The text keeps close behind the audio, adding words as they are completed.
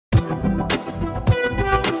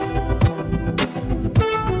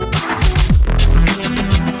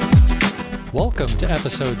Welcome to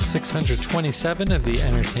episode 627 of the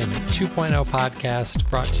Entertainment 2.0 podcast,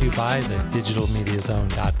 brought to you by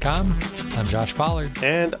thedigitalmediazone.com. I'm Josh Pollard.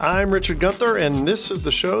 And I'm Richard Gunther, and this is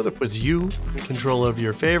the show that puts you in control of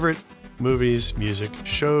your favorite movies, music,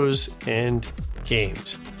 shows, and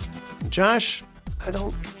games. Josh, I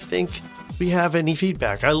don't think we have any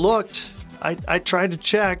feedback. I looked. I tried to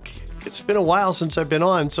check. It's been a while since I've been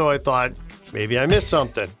on, so I thought maybe I missed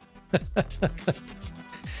something.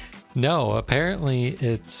 No, apparently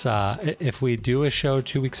it's if we do a show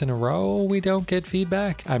 2 weeks in a row, we don't get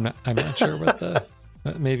feedback. I'm not sure what the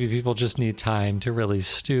maybe people just need time to really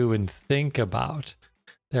stew and think about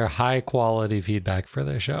their high quality feedback for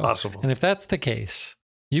their show. Possible. And if that's the case,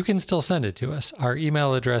 you can still send it to us. Our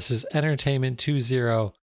email address is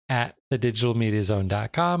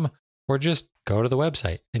entertainment20@thedigitalmediazone.com, or just go to the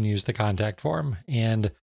website and use the contact form.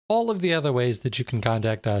 And all of the other ways that you can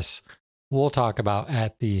contact us, we'll talk about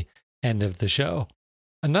at the end of the show.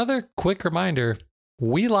 Another quick reminder,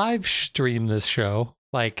 we live stream this show.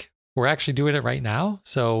 Like, we're actually doing it right now.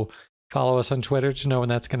 So follow us on Twitter to know when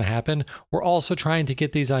that's going to happen. We're also trying to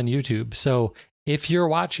get these on YouTube. So if you're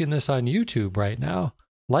watching this on YouTube right now,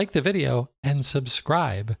 like the video and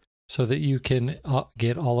subscribe so that you can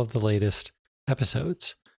get all of the latest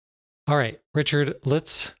episodes. All right, Richard,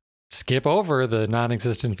 let's skip over the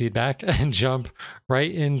non-existent feedback and jump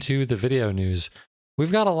right into the video news.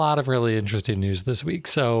 We've got a lot of really interesting news this week.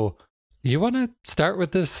 So you want to start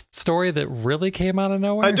with this story that really came out of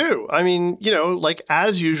nowhere? I do. I mean, like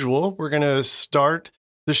as usual, we're going to start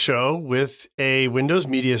the show with a Windows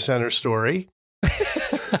Media Center story.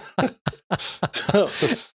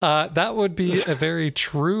 That would be a very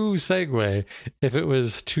true segue if it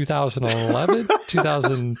was 2011,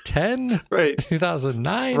 2010, right,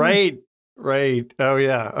 2009. Right. Oh,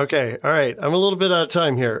 yeah. Okay. All right. I'm a little bit out of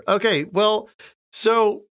time here. Okay. Well,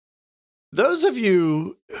 so those of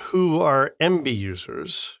you who are MB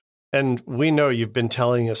users, and we know you've been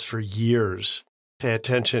telling us for years, pay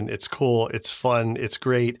attention. It's cool. It's fun. It's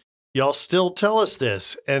great. Y'all still tell us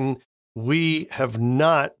this, and we have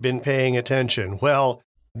not been paying attention. Well,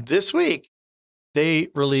 this week, they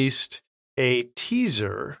released a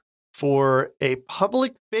teaser for a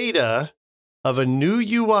public beta of a new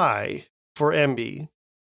UI for MB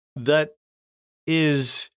that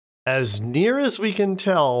is, as near as we can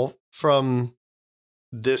tell from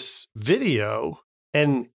this video,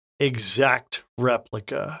 an exact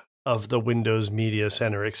replica of the Windows Media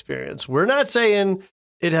Center experience. We're not saying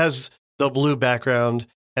it has the blue background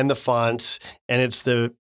and the fonts, and it's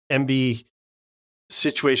the MB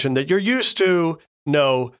situation that you're used to.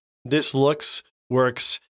 No, this looks,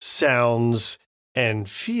 works, sounds, and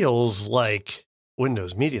feels like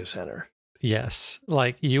Windows Media Center. Yes,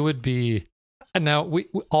 like you would be. And now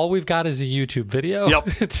all we've got is a YouTube video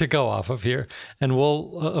to go off of here. And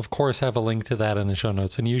we'll, of course, have a link to that in the show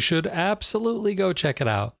notes. And you should absolutely go check it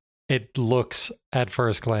out. It looks, at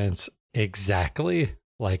first glance, exactly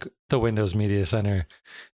like the Windows Media Center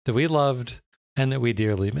that we loved and that we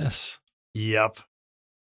dearly miss. Yep.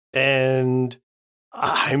 And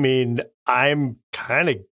I mean, I'm kind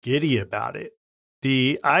of giddy about it.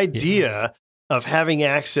 The idea of having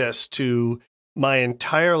access to my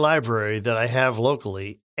entire library that I have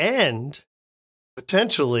locally and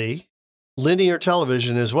potentially linear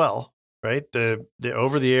television as well, right? The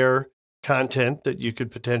over-the-air content that you could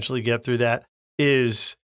potentially get through that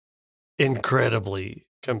is incredibly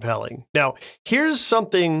compelling. Now, here's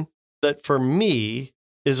something that for me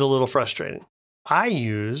is a little frustrating. I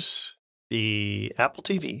use the Apple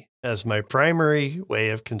TV as my primary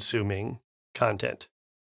way of consuming content.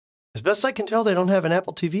 As best I can tell, they don't have an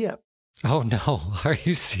Apple TV app. Oh, no. Are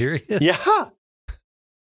you serious? Yeah.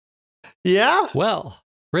 Yeah. Well,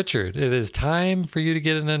 Richard, it is time for you to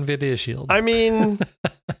get an NVIDIA Shield. I mean,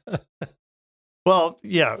 well,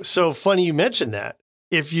 yeah. So funny you mentioned that.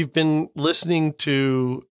 If you've been listening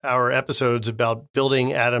to our episodes about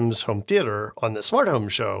building Adam's home theater on the Smart Home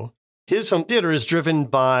Show, his home theater is driven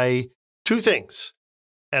by two things: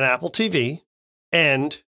 an Apple TV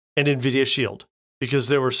and an NVIDIA Shield, because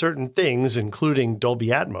there were certain things, including Dolby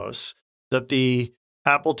Atmos, that the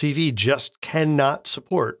Apple TV just cannot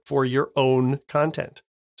support for your own content.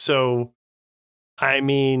 So, I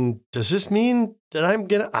mean, does this mean that I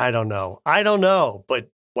don't know, but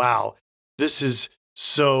wow, this is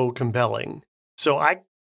so compelling. So I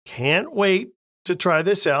can't wait to try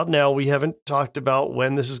this out. Now, we haven't talked about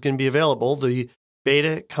when this is going to be available. The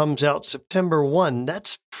beta comes out September 1.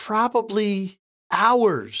 That's probably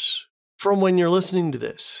hours from when you're listening to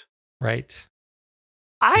this. Right.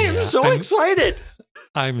 I am so excited.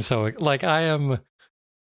 I'm so, like, I am,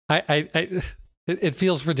 I It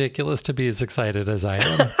feels ridiculous to be as excited as I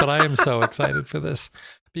am, but I am so excited for this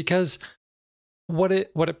because what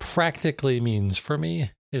it practically means for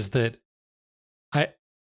me is that I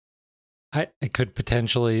could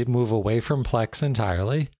potentially move away from Plex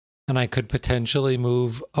entirely, and I could potentially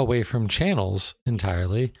move away from channels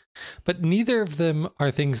entirely, but neither of them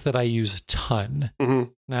are things that I use a ton.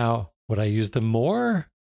 Mm-hmm. Now, would I use them more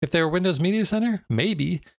if they were Windows Media Center?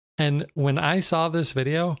 Maybe. And when I saw this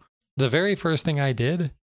video, the very first thing I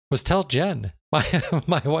did was tell Jen,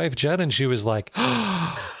 my wife Jen, and she was like,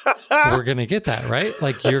 we're going to get that, right?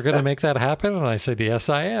 Like, you're going to make that happen? And I said, yes,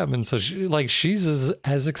 I am. And so she's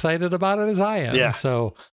as excited about it as I am. Yeah.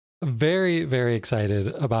 So very, very excited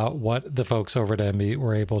about what the folks over at Emby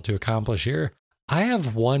were able to accomplish here. I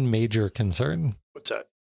have one major concern. What's that?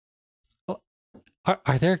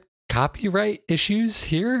 Are there copyright issues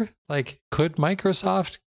here? Like, could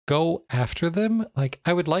Microsoft go after them? Like,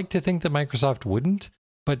 I would like to think that Microsoft wouldn't,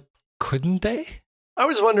 but couldn't they? I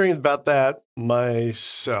was wondering about that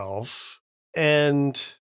myself. And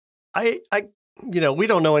I we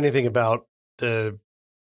don't know anything about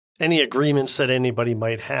any agreements that anybody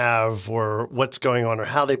might have or what's going on or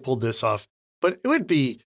how they pulled this off. But it would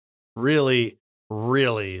be really,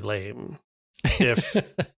 really lame if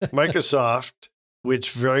Microsoft,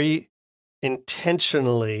 which very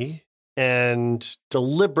intentionally and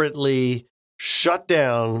deliberately shut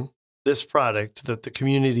down this product that the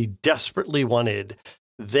community desperately wanted,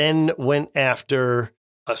 then went after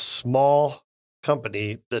a small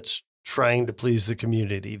company that's trying to please the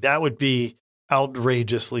community. That would be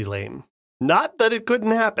outrageously lame. Not that it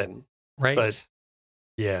couldn't happen. Right. But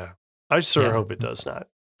yeah, I sure hope it does not.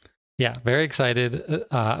 Yeah, very excited.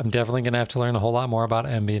 I'm definitely going to have to learn a whole lot more about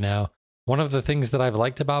Emby now. One of the things that I've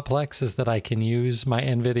liked about Plex is that I can use my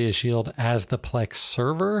NVIDIA Shield as the Plex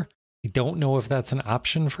server. I don't know if that's an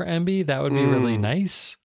option for Emby. That would be really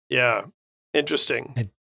nice. Yeah.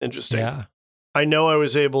 Interesting. Interesting. Yeah. I know I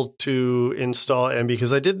was able to install Emby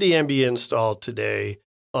because I did the Emby install today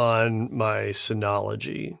on my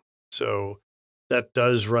Synology. So that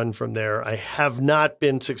does run from there. I have not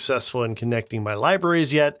been successful in connecting my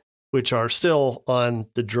libraries yet, which are still on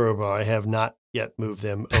the Drobo. I have not yet moved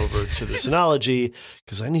them over to the Synology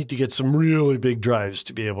because I need to get some really big drives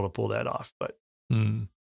to be able to pull that off. But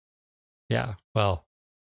yeah, well,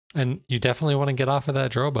 and you definitely want to get off of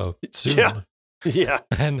that Drobo soon. Yeah.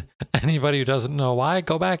 And anybody who doesn't know why,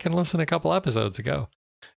 go back and listen a couple episodes ago.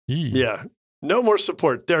 Yeah. No more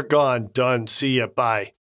support. They're gone. Done. See ya.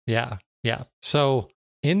 Bye. Yeah. Yeah. So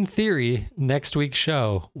in theory, next week's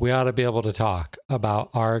show, we ought to be able to talk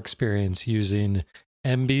about our experience using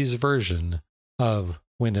Emby's version of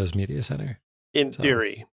Windows Media Center. In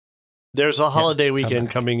theory. There's a holiday weekend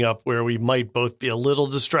coming up where we might both be a little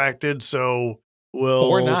distracted, so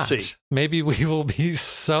we'll see. Maybe we will be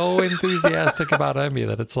so enthusiastic about Emby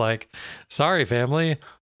that it's like, sorry, family,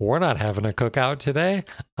 we're not having a cookout today.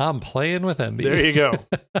 I'm playing with Emby. There you go.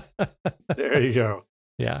 There you go.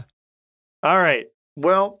 Yeah. All right.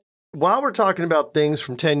 Well, while we're talking about things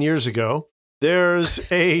from 10 years ago, there's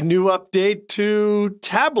a new update to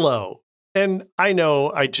Tableau. And I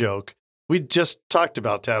know I joke. We just talked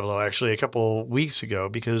about Tableau actually a couple weeks ago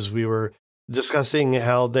because we were discussing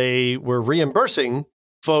how they were reimbursing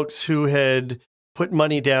folks who had put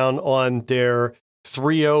money down on their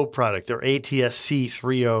 3.0 product, their ATSC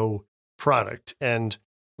 3.0 product. And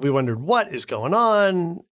we wondered what is going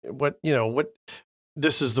on, what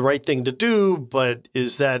this is the right thing to do, but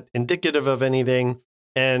is that indicative of anything?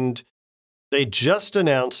 And they just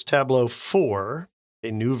announced Tableau 4,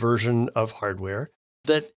 a new version of hardware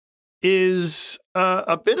that is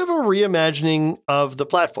a bit of a reimagining of the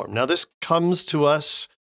platform. Now, this comes to us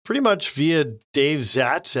pretty much via Dave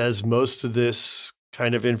Zatz, as most of this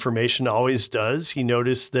kind of information always does. He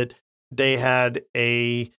noticed that they had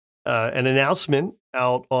an announcement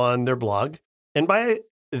out on their blog. And by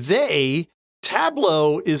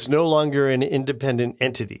Tableau is no longer an independent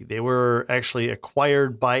entity. They were actually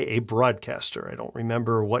acquired by a broadcaster. I don't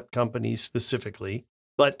remember what company specifically,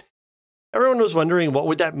 but everyone was wondering, what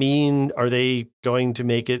would that mean? Are they going to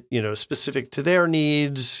make it, specific to their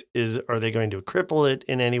needs? Are they going to cripple it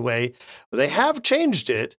in any way? Well, they have changed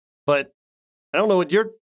it, but I don't know what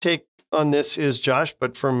your take on this is, Josh,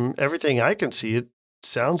 but from everything I can see, it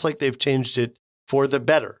sounds like they've changed it for the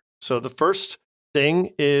better. So the first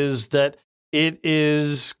thing is that it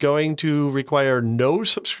is going to require no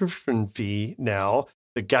subscription fee now.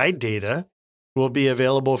 The guide data will be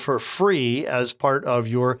available for free as part of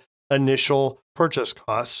your initial purchase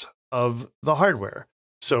costs of the hardware.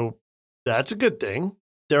 So that's a good thing.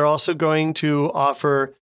 They're also going to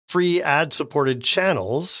offer free ad-supported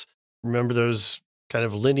channels Remember those kind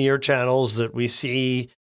of linear channels that we see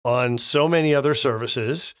on so many other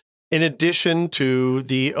services, in addition to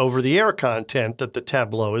the over-the-air content that the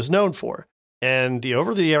Tableau is known for. And the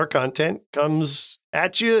over-the-air content comes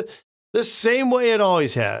at you the same way it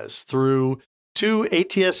always has, through two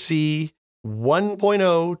ATSC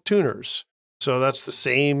 1.0 tuners. So that's the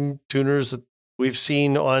same tuners that we've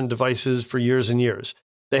seen on devices for years and years.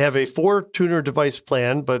 They have a 4-tuner device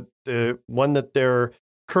plan, but the one that they're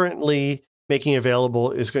currently making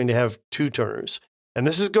available is going to have 2 tuners. And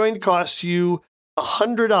this is going to cost you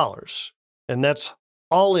 $100. And that's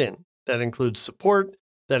all in. That includes support,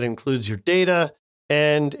 that includes your data,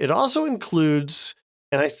 and it also includes,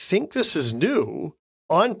 and I think this is new,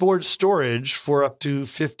 onboard storage for up to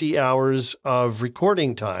 50 hours of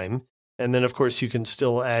recording time. And then, of course, you can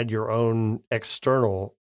still add your own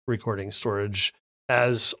external recording storage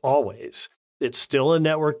as always. It's still a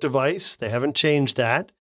network device. They haven't changed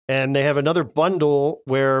that. And they have another bundle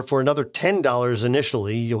where for another $10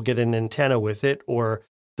 initially, you'll get an antenna with it, or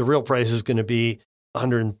the real price is going to be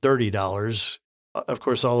 $130. Of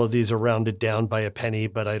course, all of these are rounded down by a penny,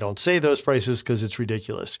 but I don't say those prices because it's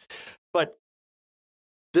ridiculous. But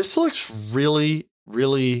this looks really,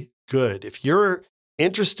 really good. If you're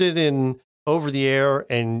interested in over the air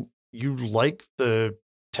and you like the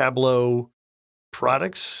Tableau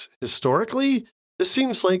products historically, this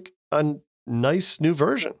seems like a nice new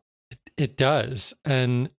version. It does.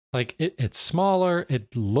 And like it's smaller.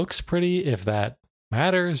 It looks pretty, if that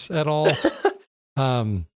matters at all.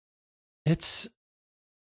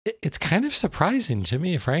 It's kind of surprising to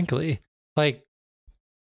me, frankly. Like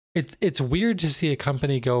it's weird to see a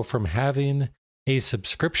company go from having a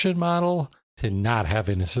subscription model to not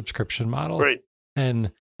having a subscription model. Right.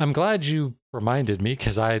 And I'm glad you reminded me,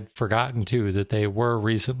 because I'd forgotten too that they were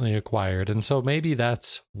recently acquired. And so maybe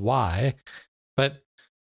that's why. But,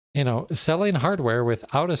 you know, selling hardware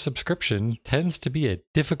without a subscription tends to be a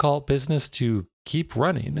difficult business to keep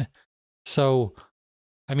running. So,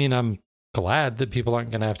 I mean, I'm glad that people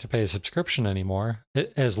aren't going to have to pay a subscription anymore,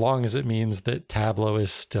 as long as it means that Tableau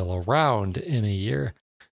is still around in a year.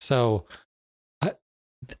 So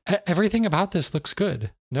everything about this looks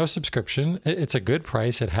good. No subscription. It's a good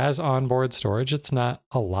price. It has onboard storage. It's not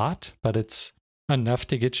a lot, but it's enough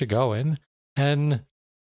to get you going. And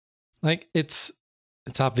like it's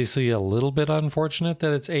obviously a little bit unfortunate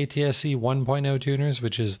that it's ATSC 1.0 tuners,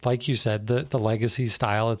 which is, like you said, the legacy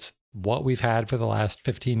style. It's what we've had for the last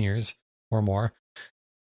 15 years or more.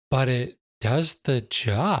 But it does the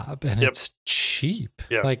job, and it's cheap.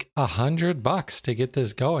 Yep. Like $100 to get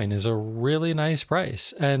this going is a really nice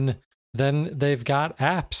price. And then they've got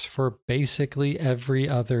apps for basically every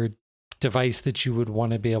other device that you would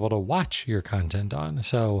want to be able to watch your content on.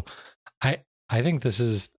 So I think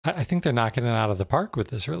I think they're knocking it out of the park with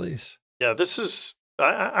this release. Yeah,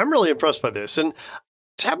 I'm really impressed by this. And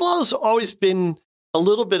Tableau's always been a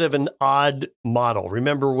little bit of an odd model.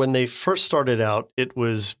 Remember when they first started out, it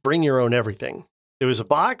was bring your own everything. It was a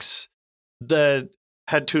box that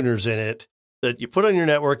had tuners in it that you put on your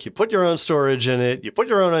network, you put your own storage in it, you put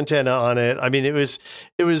your own antenna on it. I mean, it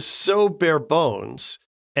was so bare bones.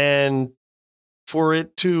 And for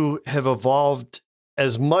it to have evolved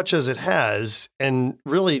as much as it has, and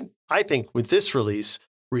really, I think with this release,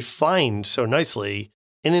 refined so nicely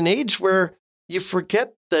in an age where you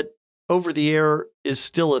forget that over the air is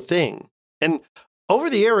still a thing. And over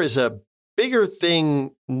the air is a bigger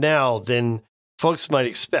thing now than folks might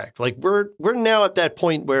expect. Like we're now at that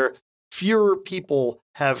point where fewer people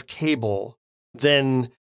have cable than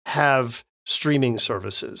have streaming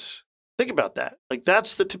services. Think about that. Like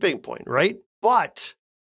that's the tipping point, right? But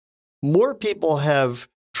more people have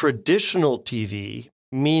traditional TV,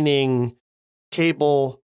 meaning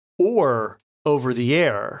cable or over the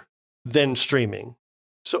air, than streaming.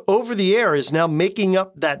 So over the air is now making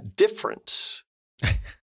up that difference,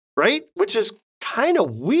 right? Which is kind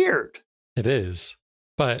of weird. It is.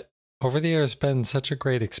 But over the air has been such a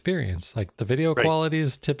great experience. Like the video quality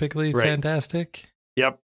is typically fantastic.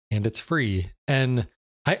 Yep. And it's free. And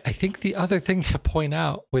I think the other thing to point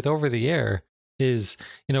out with over the air is,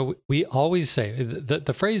 you know, we always say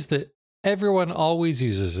the phrase that everyone always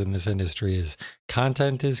uses in this industry is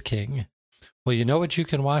content is king. Well, you know what you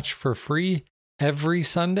can watch for free every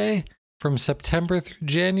Sunday from September through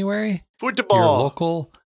January? Football. Your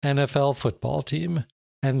local NFL football team.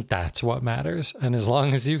 And that's what matters. And as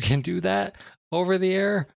long as you can do that over the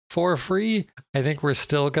air for free, I think we're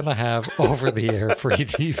still going to have over the air free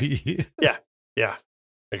TV. Yeah.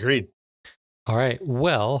 Agreed. All right.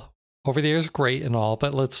 Well, over the air is great and all,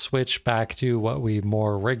 but let's switch back to what we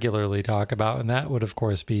more regularly talk about. And that would, of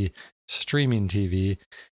course, be streaming TV.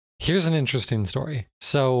 Here's an interesting story.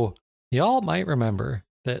 So, y'all might remember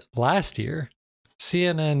that last year,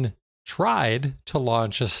 CNN tried to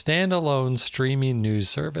launch a standalone streaming news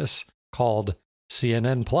service called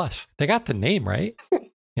CNN Plus. They got the name right.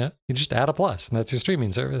 You just add a plus and that's your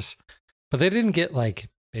streaming service. But they didn't get like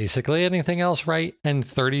basically anything else right. And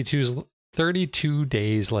 32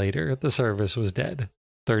 days later, the service was dead.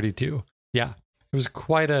 32. Yeah. It was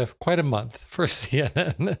quite a month for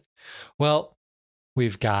CNN. Well,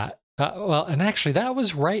 we've got and actually that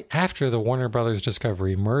was right after the Warner Brothers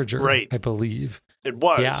Discovery merger, right? I believe. It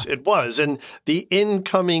was. Yeah. It was. And the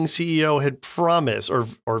incoming CEO had promised,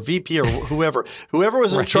 or VP or whoever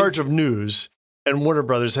was in right. charge of news and Warner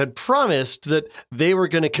Brothers had promised that they were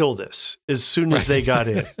going to kill this as soon as they got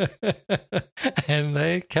in. And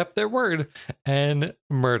they kept their word and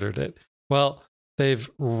murdered it. Well, they've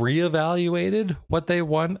reevaluated what they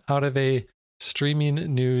want out of a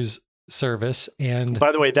streaming news service. And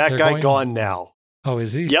by the way, that guy gone now. Oh,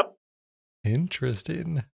 is he? Yep.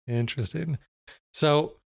 Interesting.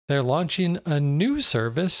 So they're launching a new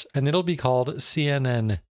service and it'll be called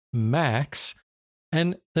CNN Max.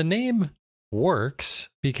 And the name works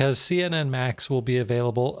because CNN Max will be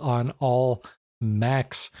available on all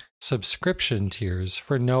Max subscription tiers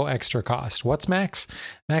for no extra cost. What's Max?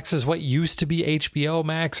 Max is what used to be HBO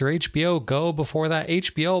Max or HBO Go before that.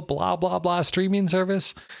 HBO blah, blah, blah streaming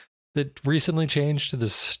service that recently changed to the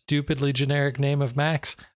stupidly generic name of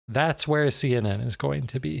Max. That's where CNN is going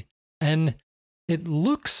to be. And it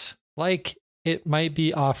looks like it might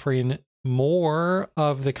be offering more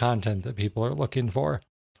of the content that people are looking for.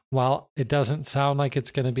 While it doesn't sound like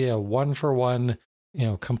it's going to be a one-for-one,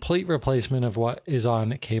 complete replacement of what is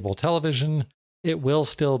on cable television, it will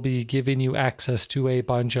still be giving you access to a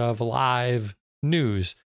bunch of live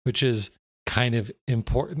news, which is kind of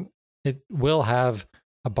important. It will have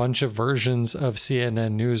a bunch of versions of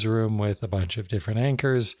CNN Newsroom with a bunch of different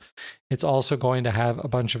anchors. It's also going to have a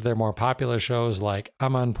bunch of their more popular shows like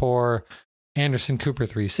Amanpour, Anderson Cooper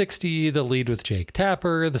 360, The Lead with Jake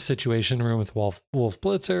Tapper, The Situation Room with Wolf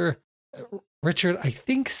Blitzer. Richard, I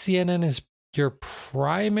think CNN is your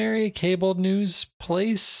primary cable news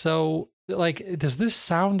place. So, does this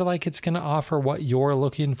sound like it's going to offer what you're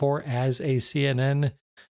looking for as a CNN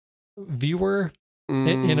viewer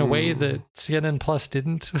in a way that CNN Plus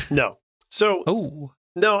didn't? No. So,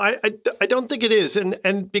 no, I don't think it is.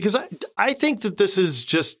 And because I think that this is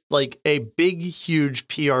just like a big, huge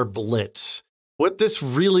PR blitz. What this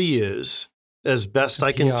really is, as best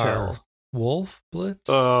I can tell. Wolf Blitz?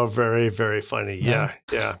 Oh, very, very funny. No.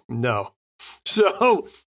 Yeah. No. So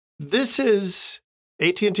this is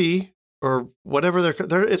AT&T or whatever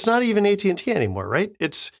they're it's not even AT&T anymore, right?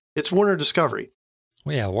 It's Warner Discovery.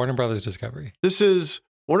 Well, yeah, Warner Brothers Discovery. This is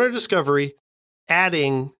Warner Discovery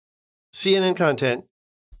adding CNN content,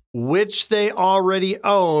 which they already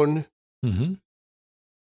own,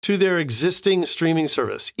 to their existing streaming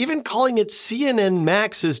service. Even calling it CNN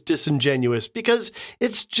Max is disingenuous because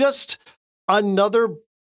it's just another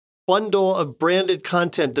bundle of branded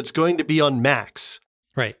content that's going to be on Max.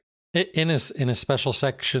 Right. In a special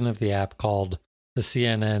section of the app called the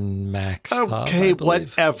CNN Max Hub. Okay,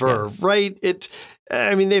 whatever, yeah. Right?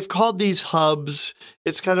 They've called these hubs.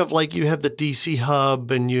 It's kind of like you have the DC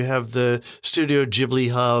hub and you have the Studio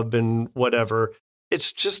Ghibli hub and whatever.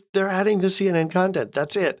 It's just they're adding the CNN content.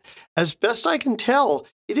 That's it. As best I can tell,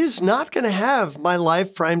 it is not going to have my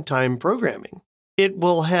live primetime programming. It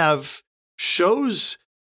will have shows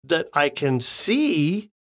that I can see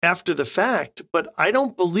after the fact, but I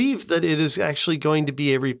don't believe that it is actually going to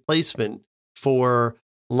be a replacement for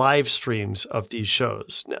live streams of these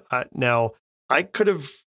shows. Now, I could have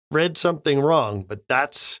read something wrong, but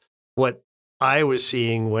that's what I was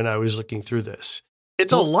seeing when I was looking through this.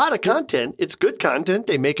 It's a lot of content. It's good content.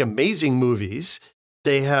 They make amazing movies.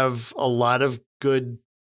 They have a lot of good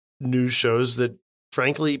news shows that,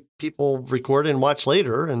 frankly, people record and watch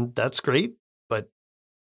later, and that's great. But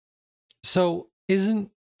so isn't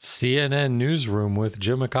CNN Newsroom with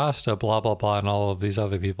Jim Acosta, blah, blah, blah, and all of these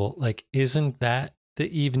other people, isn't that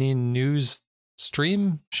the evening news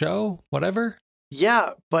stream show, whatever?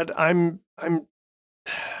 Yeah, but I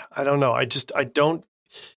don't know. I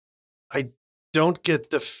don't get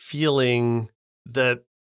the feeling that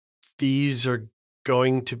these are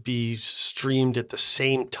going to be streamed at the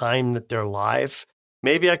same time that they're live.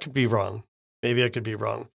 Maybe I could be wrong.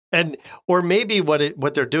 Or maybe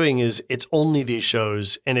what they're doing is it's only these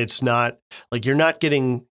shows and it's not like you're not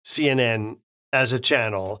getting CNN as a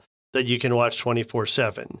channel that you can watch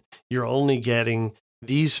 24/7. You're only getting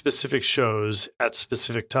these specific shows at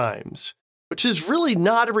specific times, which is really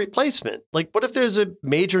not a replacement. Like, what if there's a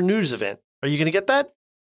major news event? Are you going to get that?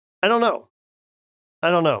 I don't know.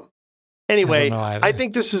 Anyway, I don't know either. I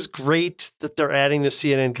think this is great that they're adding the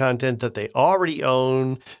CNN content that they already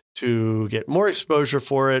own to get more exposure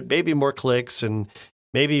for it, maybe more clicks, and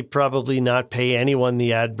maybe probably not pay anyone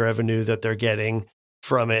the ad revenue that they're getting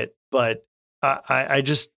from it. But I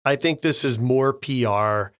think this is more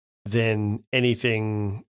PR than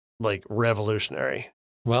anything like revolutionary.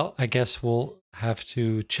 Well, I guess we'll have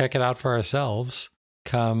to check it out for ourselves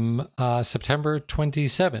come September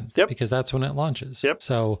 27th, Yep. because that's when it launches. Yep.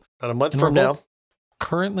 So About a month and from we're now. both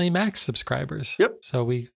currently Max subscribers. Yep. So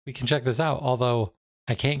we can check this out, although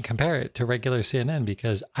I can't compare it to regular CNN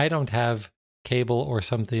because I don't have cable or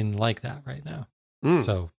something like that right now. Mm.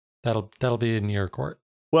 So that'll be in your court.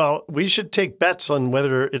 Well, we should take bets on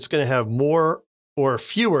whether it's going to have more or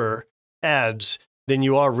fewer ads than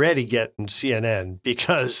you already get in CNN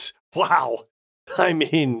because, wow, I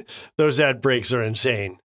mean, those ad breaks are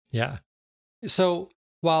insane. Yeah. So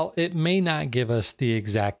while it may not give us the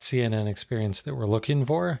exact CNN experience that we're looking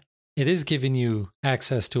for, it is giving you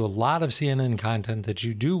access to a lot of CNN content that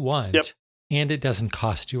you do want, Yep. and it doesn't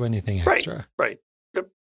cost you anything extra. Right. Yep.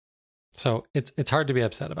 So it's hard to be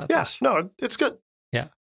upset about Yeah, this. no, it's good.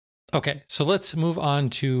 Okay, so let's move on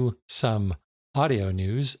to some audio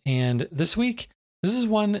news. And this week, this is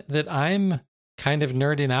one that I'm kind of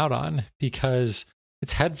nerding out on because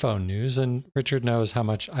it's headphone news, and Richard knows how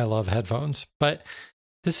much I love headphones, but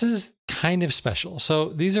this is kind of special. So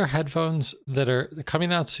these are headphones that are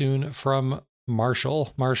coming out soon from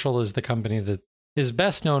Marshall. Marshall is the company that is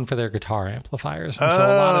best known for their guitar amplifiers. And so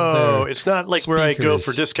a lot of their it's not like where I go speakers-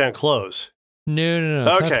 for discount clothes. No. It's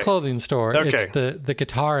not Okay. the clothing store. Okay. It's the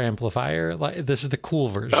guitar amplifier. Like this is the cool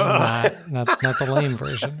version, Oh. not the lame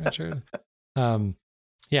version, Richard.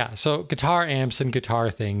 Yeah. So guitar amps and guitar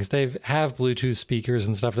things. They have Bluetooth speakers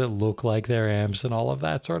and stuff that look like their amps and all of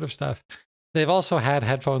that sort of stuff. They've also had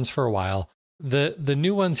headphones for a while. The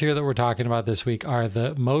new ones here that we're talking about this week are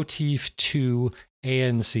the Motif 2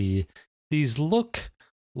 ANC. These look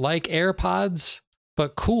like AirPods,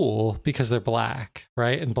 but cool because they're black,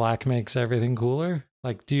 right? And black makes everything cooler.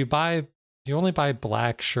 Like, do you only buy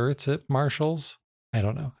black shirts at Marshall's? I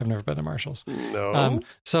don't know. I've never been to Marshall's. No.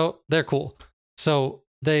 So they're cool. So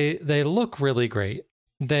they look really great.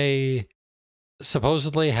 They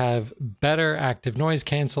supposedly have better active noise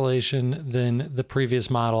cancellation than the previous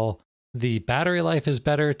model. The battery life is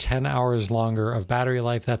better, 10 hours longer of battery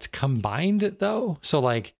life. That's combined though. So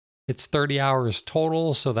like it's 30 hours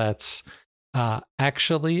total. So that's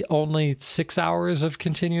actually only 6 hours of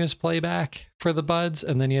continuous playback for the buds.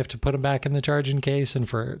 And then you have to put them back in the charging case. And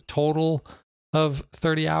for a total of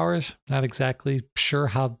 30 hours, not exactly sure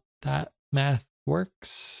how that math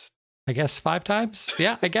works. I guess 5 times.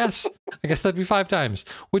 Yeah, I guess that'd be 5 times,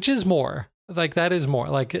 which is more. Like that is more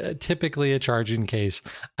like typically a charging case.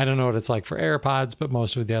 I don't know what it's like for AirPods, but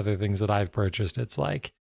most of the other things that I've purchased, it's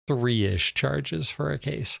like 3-ish charges for a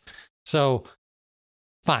case. So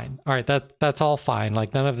fine. All right. That's all fine.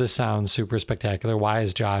 Like none of this sounds super spectacular. Why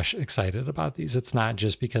is Josh excited about these? It's not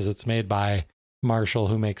just because it's made by Marshall,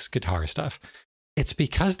 who makes guitar stuff. It's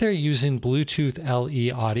because they're using Bluetooth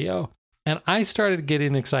LE audio. And I started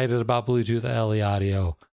getting excited about Bluetooth LE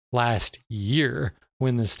audio last year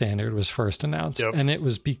when the standard was first announced. Yep. And it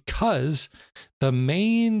was because the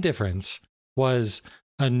main difference was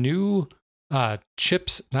a new not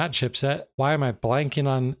chipset. Why am I blanking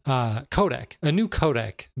on codec? A new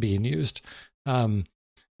codec being used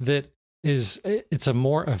it's a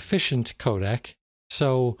more efficient codec.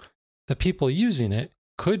 So the people using it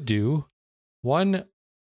could do one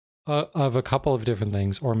of a couple of different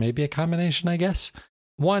things, or maybe a combination, I guess.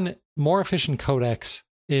 One, more efficient codecs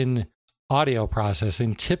in audio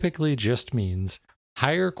processing typically just means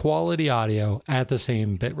higher quality audio at the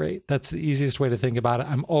same bit rate. That's the easiest way to think about it.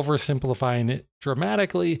 I'm oversimplifying it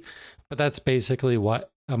dramatically, but that's basically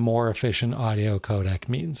what a more efficient audio codec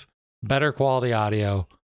means. Better quality audio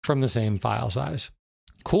from the same file size.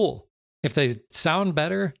 Cool. If they sound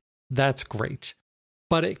better, that's great.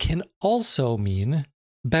 But it can also mean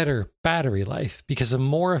better battery life, because a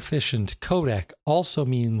more efficient codec also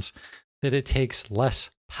means that it takes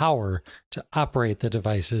less power to operate the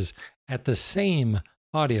devices at the same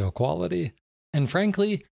audio quality. And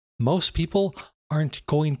frankly, most people aren't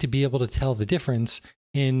going to be able to tell the difference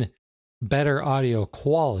in better audio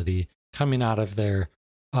quality coming out of their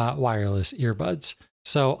wireless earbuds.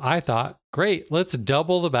 So I thought, great, let's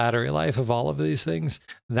double the battery life of all of these things.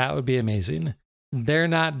 That would be amazing. They're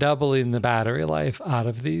not doubling the battery life out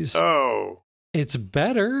of these. Oh. It's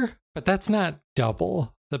better, but that's not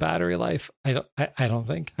double the battery life. I don't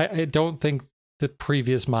think. I don't think the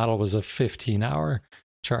previous model was a 15-hour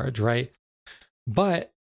charge, right?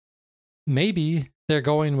 But maybe they're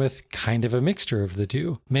going with kind of a mixture of the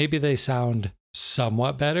two. Maybe they sound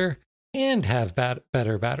somewhat better and have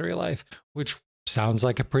better battery life, which sounds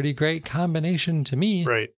like a pretty great combination to me.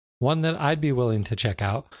 Right. One that I'd be willing to check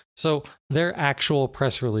out. So their actual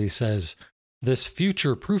press release says, this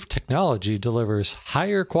future-proof technology delivers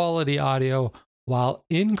higher quality audio while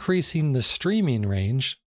increasing the streaming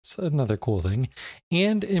range. It's another cool thing.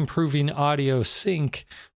 And improving audio sync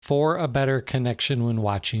for a better connection when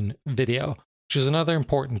watching video, which is another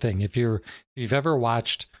important thing. If you've ever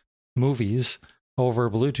watched movies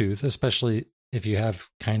over Bluetooth, especially if you have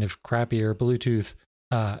kind of crappier Bluetooth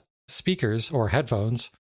speakers or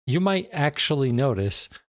headphones, you might actually notice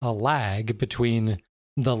a lag between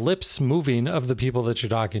the lips moving of the people that you're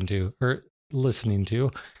talking to or listening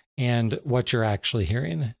to and what you're actually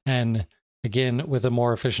hearing. And again, with a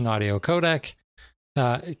more efficient audio codec,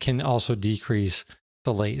 it can also decrease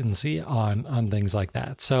the latency on things like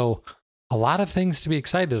that. So a lot of things to be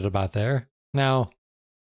excited about there. Now,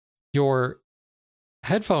 your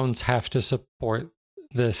headphones have to support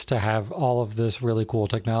this to have all of this really cool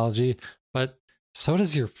technology, but so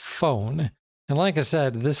does your phone. And like I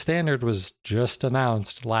said, this standard was just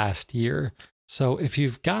announced last year. So if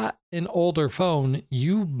you've got an older phone,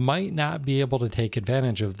 you might not be able to take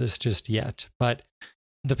advantage of this just yet. But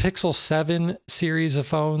the Pixel 7 series of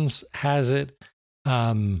phones has it.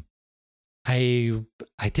 I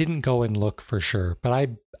didn't go and look for sure, but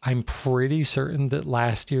I'm pretty certain that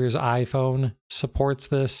last year's iPhone supports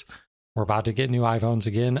this. We're about to get new iPhones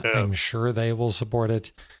again. Yeah. I'm sure they will support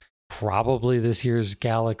it. Probably this year's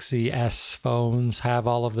Galaxy S phones have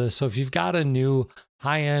all of this. So if you've got a new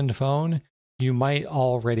high-end phone, you might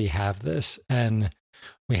already have this. And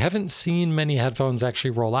we haven't seen many headphones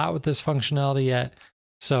actually roll out with this functionality yet.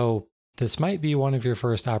 So this might be one of your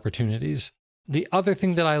first opportunities. The other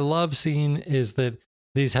thing that I love seeing is that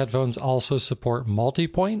these headphones also support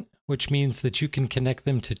multi-point, which means that you can connect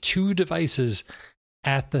them to two devices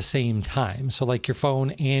at the same time. So like your phone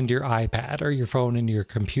and your iPad or your phone and your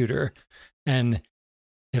computer. And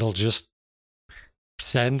it'll just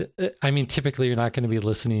send, typically you're not going to be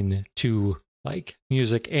listening to like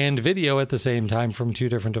music and video at the same time from two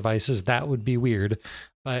different devices. That would be weird.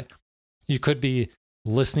 But you could be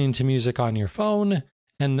listening to music on your phone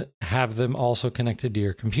and have them also connected to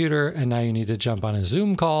your computer. And now you need to jump on a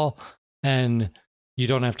Zoom call and you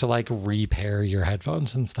don't have to like repair your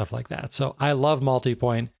headphones and stuff like that. So I love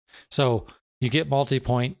multi-point. So you get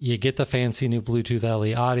multi-point, you get the fancy new Bluetooth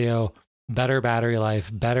LE audio, better battery life,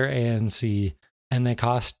 better ANC, and they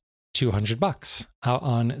cost $200 out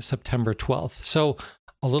on September 12th. So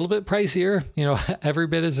a little bit pricier, every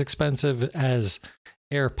bit as expensive as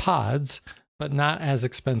AirPods, but not as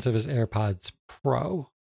expensive as AirPods Pro.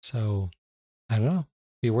 So I don't know,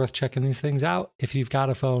 be worth checking these things out if you've got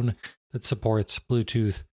a phone that supports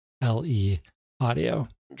Bluetooth LE audio.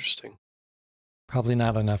 Interesting. Probably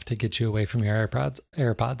not enough to get you away from your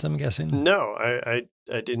AirPods, I'm guessing. No, I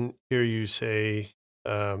didn't hear you say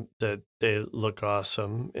that they look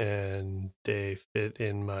awesome and they fit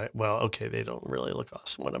in my, they don't really look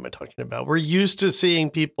awesome. What am I talking about? We're used to seeing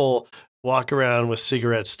people walk around with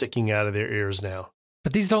cigarettes sticking out of their ears now.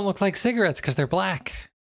 But these don't look like cigarettes because they're black.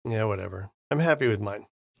 Yeah, whatever. I'm happy with mine.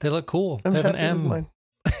 They look cool. I'm they have happy an M. with mine.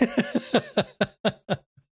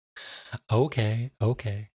 Okay.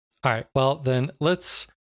 All right. Well, then let's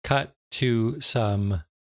cut to some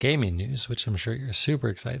gaming news, which I'm sure you're super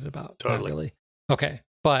excited about. Totally. Not really. Okay.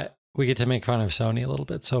 But we get to make fun of Sony a little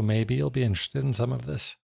bit, so maybe you'll be interested in some of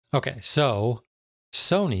this. Okay. So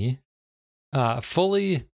Sony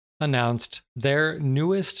fully announced their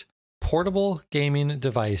newest portable gaming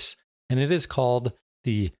device, and it is called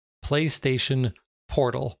the PlayStation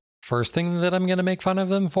Portal. First thing that I'm going to make fun of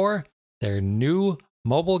them for, their new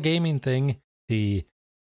mobile gaming thing, the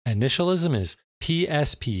initialism is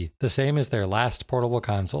PSP, the same as their last portable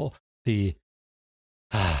console, the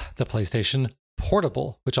PlayStation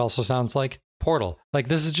Portable, which also sounds like Portal. Like,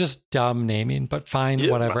 this is just dumb naming, but fine, yeah,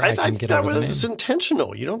 whatever. I can get over the name. That was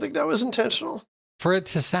intentional. You don't think that was intentional? For it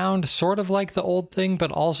to sound sort of like the old thing,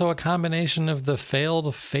 but also a combination of the failed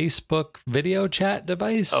Facebook video chat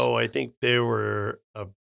device? Oh, I think there were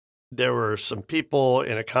some people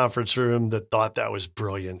in a conference room that thought that was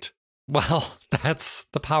brilliant. Well, that's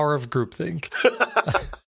the power of groupthink.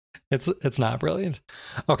 It's not brilliant.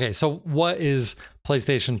 Okay, so what is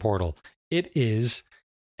PlayStation Portal? It is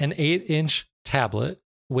an 8-inch tablet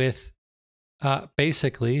with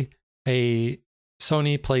basically a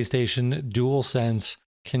Sony PlayStation DualSense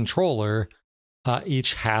controller,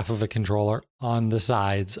 each half of a controller on the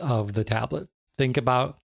sides of the tablet. Think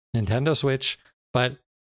about Nintendo Switch, but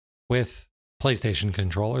with PlayStation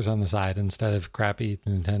controllers on the side instead of crappy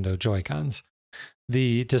Nintendo Joy-Cons.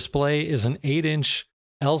 The display is an 8-inch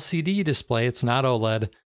LCD display. It's not OLED.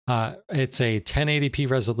 It's a 1080p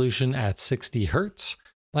resolution at 60 hertz.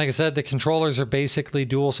 Like I said, the controllers are basically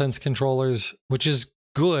DualSense controllers, which is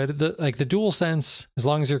good. The DualSense, as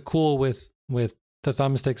long as you're cool with the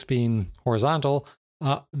thumbsticks being horizontal,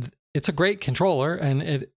 it's a great controller.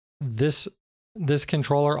 And this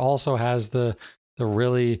controller also has the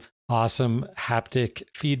really awesome haptic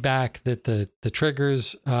feedback that the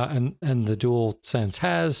triggers and the DualSense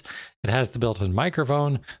has. It has the built-in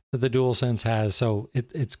microphone that the DualSense has. So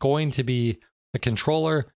it's going to be a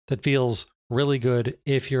controller that feels really good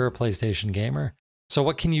if you're a PlayStation gamer. So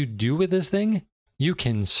what can you do with this thing? You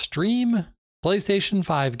can stream PlayStation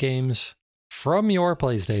 5 games from your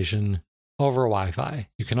PlayStation over Wi-Fi.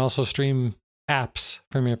 You can also stream apps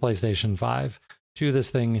from your PlayStation 5 to this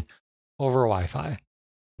thing over Wi-Fi.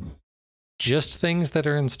 Just things that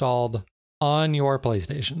are installed on your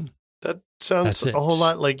PlayStation. That sounds a whole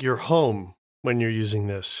lot like your home when you're using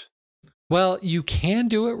this. Well, you can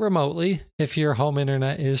do it remotely if your home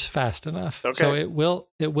internet is fast enough. Okay. So it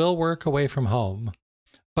will work away from home.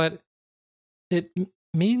 But it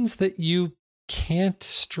means that you can't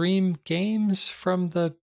stream games from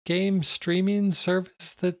the game streaming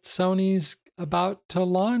service that Sony's about to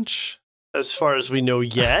launch. As far as we know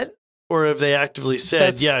yet? Or have they actively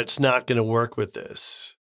said, it's not going to work with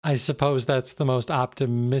this? I suppose that's the most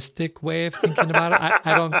optimistic way of thinking about it.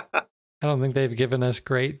 I don't think they've given us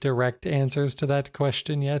great direct answers to that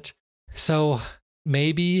question yet. So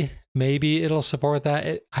maybe it'll support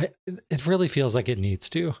that. It really feels like it needs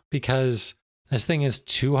to, because this thing is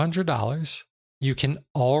 $200. You can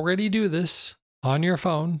already do this on your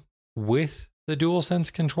phone with the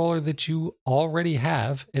DualSense controller that you already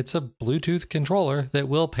have. It's a Bluetooth controller that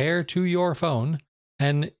will pair to your phone,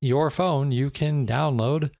 and your phone, you can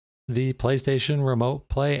download the PlayStation Remote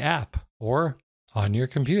Play app or on your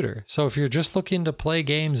computer. So if you're just looking to play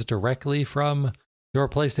games directly from your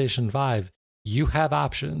PlayStation 5, you have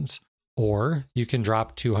options. Or you can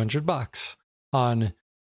drop $200 on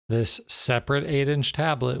this separate 8-inch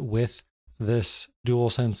tablet with this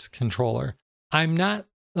DualSense controller. I'm not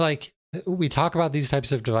like, we talk about these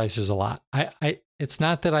types of devices a lot. It's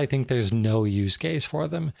not that I think there's no use case for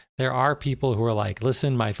them. There are people who are like,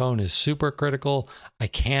 listen, my phone is super critical. I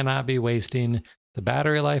cannot be wasting the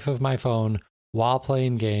battery life of my phone while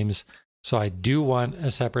playing games. So I do want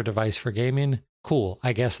a separate device for gaming. Cool.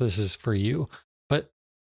 I guess this is for you.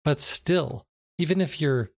 But still, even if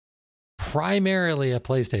you're primarily a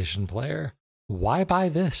PlayStation player, why buy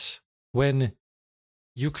this when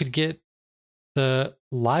you could get the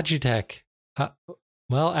Logitech?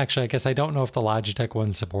 Well, actually, I guess I don't know if the Logitech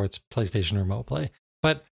one supports PlayStation Remote Play,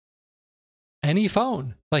 but any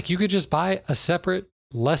phone, like you could just buy a separate,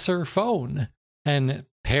 lesser phone and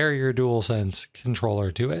pair your DualSense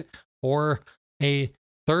controller to it, or a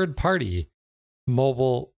third-party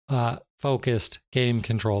mobile focused game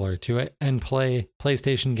controller to it and play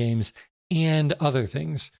PlayStation games and other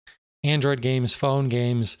things. Android games, phone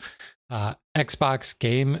games, Xbox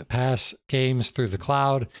Game Pass games through the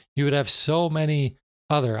cloud. You would have so many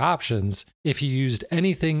other options if you used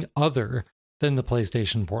anything other than the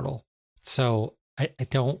PlayStation Portal. So I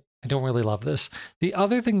don't really love this. The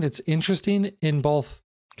other thing that's interesting in both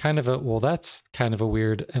that's kind of a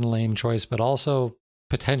weird and lame choice, but also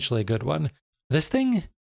potentially a good one. This thing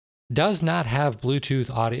does not have Bluetooth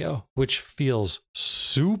audio, which feels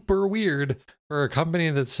super weird for a company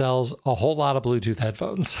that sells a whole lot of Bluetooth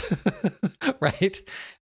headphones, right?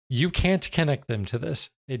 You can't connect them to this.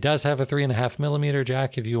 It does have a 3.5 millimeter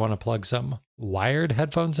jack if you want to plug some wired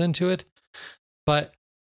headphones into it. But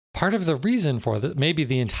part of the reason for this, maybe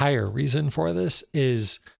the entire reason for this,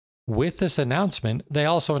 is with this announcement, they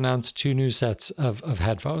also announced 2 new sets of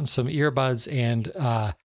headphones, some earbuds and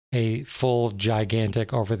a full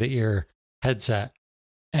gigantic over-the-ear headset.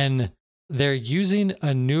 And they're using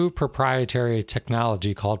a new proprietary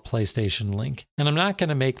technology called PlayStation Link. And I'm not going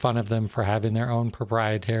to make fun of them for having their own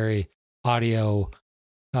proprietary audio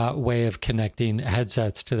way of connecting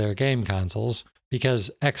headsets to their game consoles,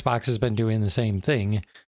 because Xbox has been doing the same thing,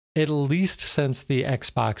 at least since the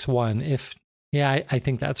Xbox One. I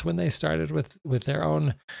think that's when they started with their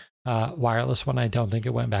own wireless one. I don't think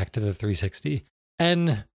it went back to the 360.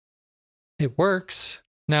 And it works.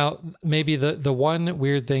 Now, maybe the one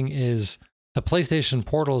weird thing is the PlayStation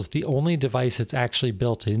Portal is the only device it's actually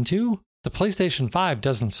built into. The PlayStation 5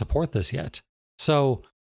 doesn't support this yet. So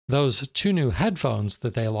those 2 new headphones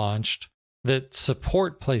that they launched that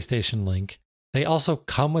support PlayStation Link, They also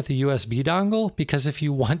come with a USB dongle, because if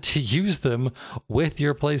you want to use them with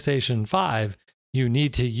your PlayStation 5, you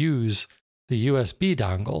need to use the USB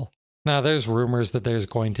dongle. Now, there's rumors that there's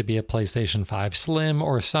going to be a PlayStation 5 Slim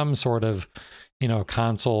or some sort of,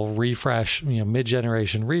 console refresh,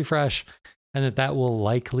 mid-generation refresh, and that will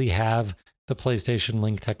likely have the PlayStation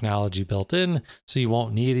Link technology built in, so you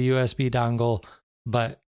won't need a USB dongle.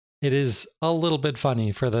 But it is a little bit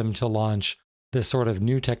funny for them to launch this sort of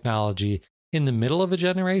new technology in the middle of a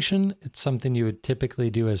generation. It's something you would typically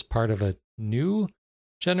do as part of a new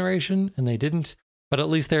generation, and they didn't. But at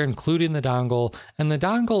least they're including the dongle, and the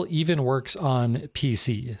dongle even works on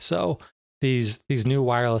PC. So these new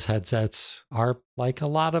wireless headsets are like a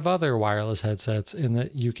lot of other wireless headsets in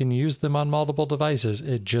that you can use them on multiple devices.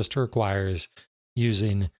 It just requires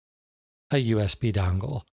using a USB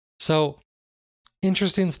dongle. So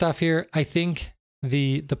interesting stuff here. I think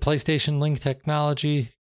the PlayStation Link technology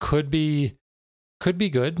could be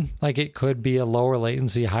good. Like, it could be a lower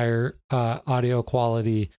latency, higher audio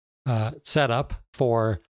quality setup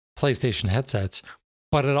for PlayStation headsets,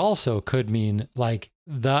 but it also could mean like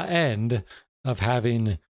the end of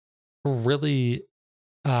having really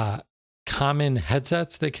common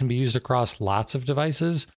headsets that can be used across lots of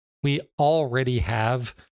devices. We already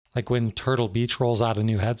have, like, when Turtle Beach rolls out a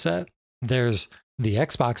new headset, there's the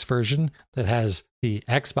Xbox version that has the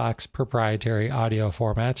Xbox proprietary audio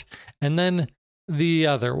format, and then the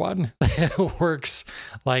other one that works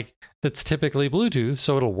like, that's typically Bluetooth,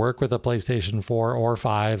 so it'll work with a PlayStation 4 or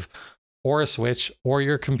 5 or a Switch or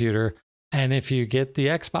your computer. And if you get the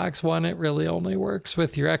Xbox one, it really only works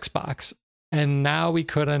with your Xbox. And now we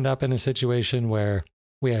could end up in a situation where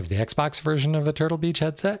we have the Xbox version of a Turtle Beach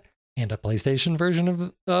headset and a PlayStation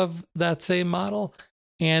version of that same model,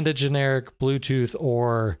 and a generic Bluetooth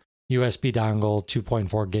or USB dongle 2.4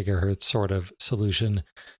 gigahertz sort of solution.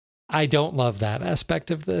 I don't love that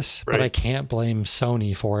aspect of this, right, but I can't blame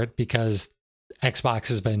Sony for it because Xbox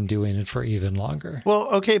has been doing it for even longer. Well,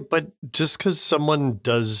 okay, but just because someone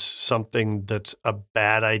does something that's a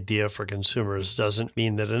bad idea for consumers doesn't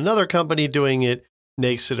mean that another company doing it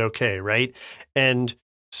makes it okay, right? And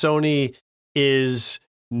Sony is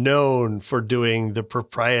known for doing the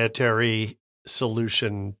proprietary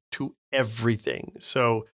solution to everything.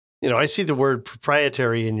 So, I see the word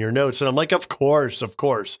proprietary in your notes and I'm like, of course.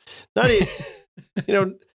 Not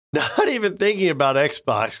even thinking about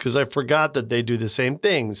Xbox because I forgot that they do the same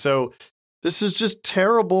thing. So this is just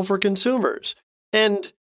terrible for consumers.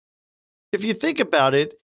 And if you think about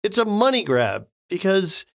it, it's a money grab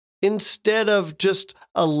because instead of just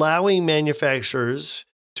allowing manufacturers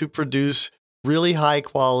to produce really high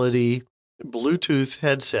quality Bluetooth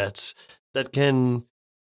headsets that can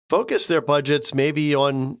focus their budgets maybe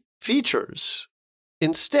on features,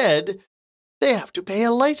 instead, they have to pay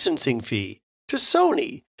a licensing fee to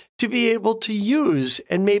Sony to be able to use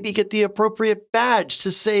and maybe get the appropriate badge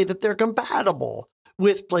to say that they're compatible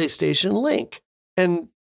with PlayStation Link. And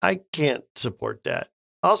I can't support that.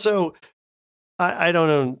 Also, I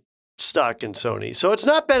don't own stock in Sony, so it's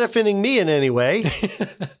not benefiting me in any way.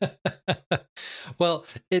 Well,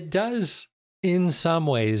 it does in some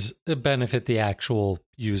ways benefit the actual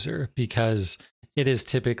user because it is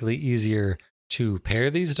typically easier to pair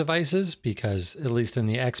these devices because, at least in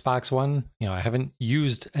the Xbox one, I haven't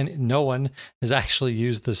used, and no one has actually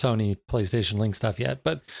used the Sony PlayStation Link stuff yet.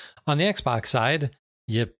 But on the Xbox side,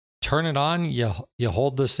 you turn it on, you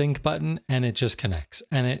hold the sync button, and it just connects.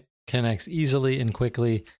 And it connects easily and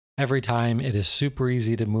quickly every time. It is super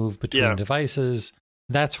easy to move between devices.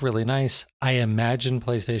 That's really nice. I imagine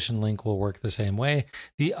PlayStation Link will work the same way.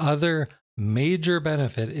 The other major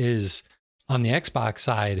benefit is on the Xbox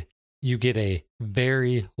side, you get a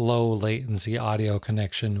very low latency audio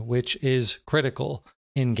connection, which is critical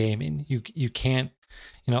in gaming. You can't,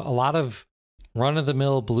 a lot of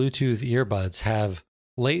run-of-the-mill Bluetooth earbuds have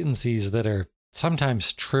latencies that are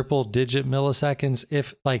sometimes triple digit milliseconds,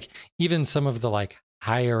 if like even some of the like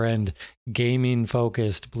higher end gaming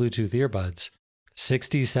focused Bluetooth earbuds,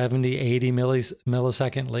 60, 70, 80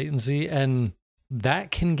 millisecond latency, and that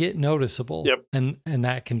can get noticeable. Yep. And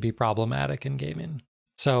that can be problematic in gaming.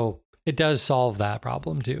 So it does solve that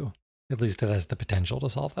problem too. At least it has the potential to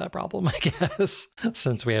solve that problem, I guess,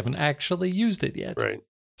 since we haven't actually used it yet. Right.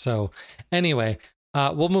 So anyway,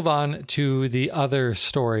 we'll move on to the other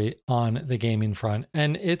story on the gaming front.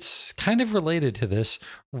 And it's kind of related to this.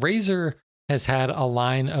 Razer has had a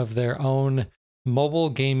line of their own mobile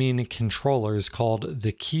gaming controllers called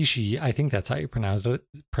the Kishi. I think that's how you pronounce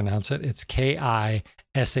it. It's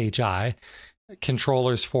KISHI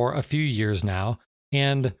controllers for a few years now.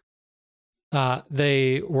 And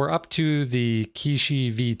they were up to the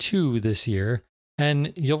Kishi V2 this year.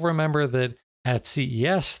 And you'll remember that at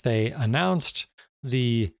CES, they announced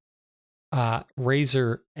the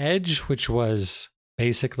Razer Edge, which was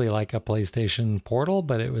basically like a PlayStation Portal,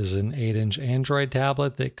 but it was an 8-inch Android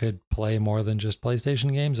tablet that could play more than just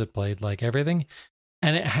PlayStation games. It played like everything.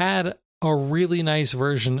 And it had a really nice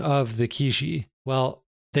version of the Kishi. Well,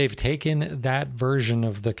 they've taken that version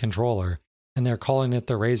of the controller and they're calling it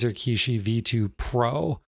the Razer Kishi V2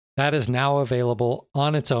 Pro. That is now available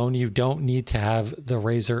on its own. You don't need to have the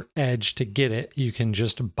Razer Edge to get it. You can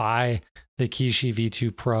just buy the Kishi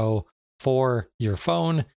V2 Pro for your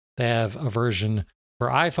phone. They have a version for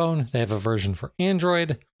iPhone. They have a version for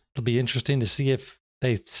Android. It'll be interesting to see if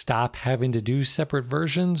they stop having to do separate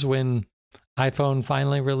versions when iPhone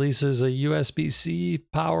finally releases a USB-C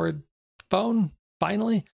powered phone,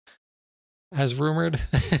 finally, as rumored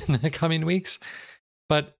in the coming weeks.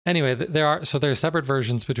 But anyway, there are separate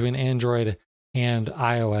versions between Android and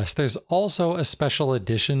iOS. There's also a special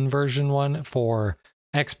edition version one for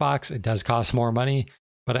Xbox. It does cost more money,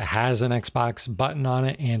 but it has an Xbox button on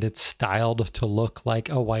it and it's styled to look like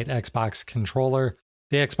a white Xbox controller.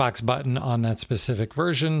 The Xbox button on that specific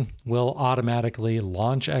version will automatically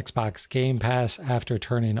launch Xbox Game Pass after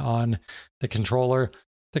turning on the controller.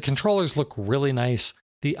 The controllers look really nice.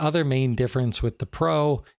 The other main difference with the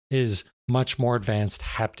Pro is much more advanced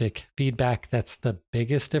haptic feedback. That's the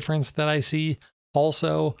biggest difference that I see.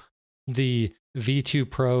 Also, the V2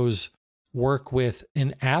 Pros work with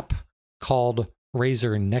an app called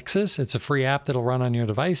Razer Nexus. It's a free app that'll run on your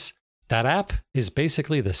device. That app is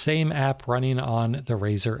basically the same app running on the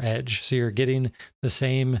Razer Edge. So you're getting the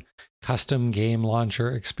same custom game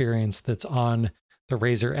launcher experience that's on the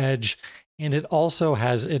Razer Edge. And it also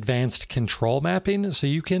has advanced control mapping. So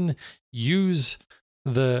you can use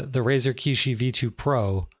the Razer Kishi V2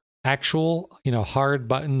 Pro, actual, hard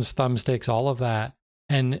buttons, thumbsticks, all of that,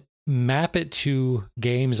 and map it to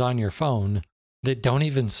games on your phone that don't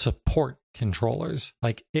even support controllers.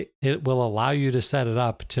 Like it will allow you to set it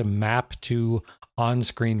up to map to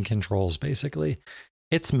on-screen controls, basically.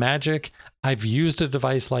 It's magic. I've used a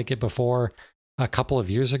device like it before a couple of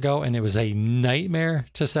years ago, and it was a nightmare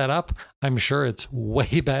to set up. I'm sure it's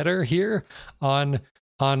way better here on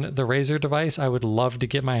the Razer device. I would love to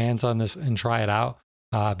get my hands on this and try it out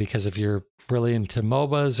because if you're really into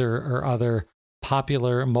MOBAs or other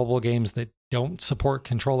popular mobile games that don't support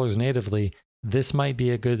controllers natively, this might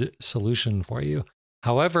be a good solution for you.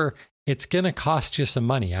 However, it's going to cost you some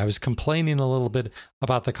money. I was complaining a little bit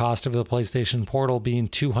about the cost of the PlayStation Portal being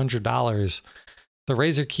 $200. The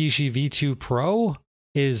Razer Kishi V2 Pro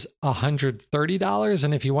is $130,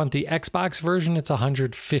 and if you want the Xbox version, it's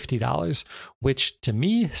 $150, which to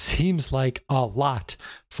me seems like a lot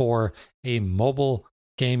for a mobile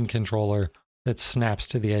game controller that snaps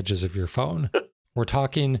to the edges of your phone. We're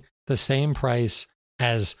talking the same price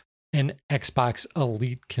as an Xbox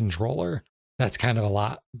Elite controller. That's kind of a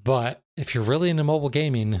lot. But if you're really into mobile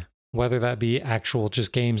gaming, whether that be actual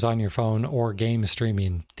just games on your phone or game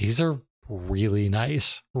streaming, these are really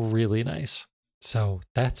nice, really nice. So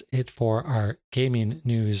that's it for our gaming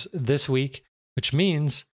news this week, which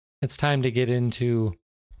means it's time to get into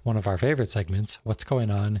one of our favorite segments, what's going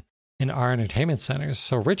on in our entertainment centers.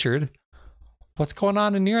 So Richard, what's going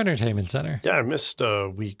on in your entertainment center? Yeah, I missed a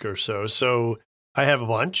week or so. So I have a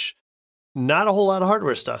bunch. Not a whole lot of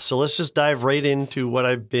hardware stuff. So let's just dive right into what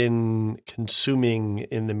I've been consuming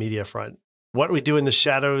in the media front. What We Do in the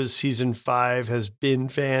Shadows Season 5 has been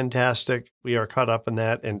fantastic. We are caught up in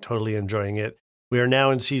that and totally enjoying it. We are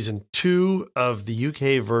now in Season 2 of the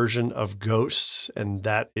UK version of Ghosts, and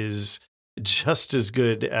that is just as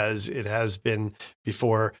good as it has been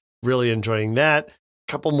before. Really enjoying that.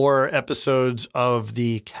 A couple more episodes of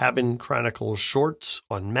the Cabin Chronicles shorts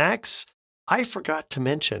on Max. I forgot to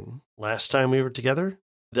mention last time we were together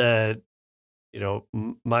that,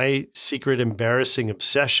 my secret embarrassing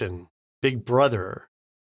obsession, Big Brother,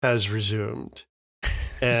 has resumed.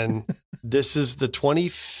 And this is the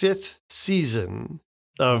 25th season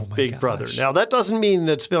of Big Brother. Now, that doesn't mean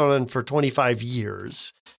that it's been on for 25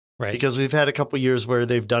 years. Right. Because we've had a couple of years where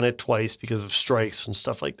they've done it twice because of strikes and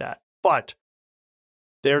stuff like that. But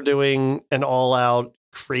they're doing an all-out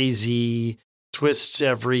crazy twists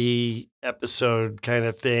every episode kind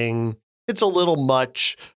of thing. It's a little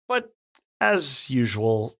much, but as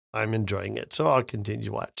usual, I'm enjoying it. So I'll continue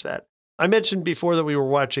to watch that. I mentioned before that we were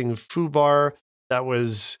watching Fubar. That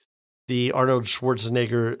was the Arnold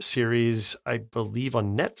Schwarzenegger series, I believe,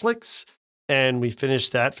 on Netflix. And we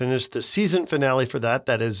finished the season finale for that.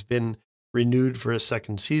 That has been renewed for a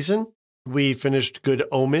second season. We finished Good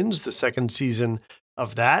Omens, the second season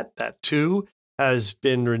of that. That too has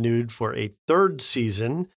been renewed for a third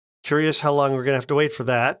season. Curious how long we're going to have to wait for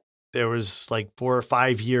that. There was like 4 or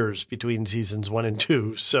 5 years between seasons 1 and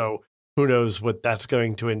 2. So who knows what that's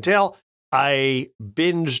going to entail. I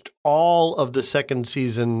binged all of the second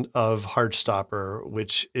season of Heartstopper,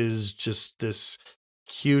 which is just this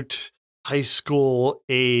cute high school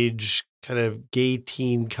age kind of gay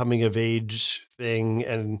teen coming of age thing.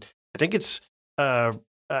 And I think it's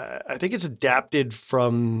adapted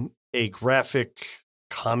from a graphic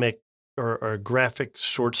comic or graphic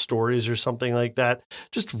short stories or something like that.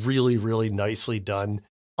 Just really, really nicely done.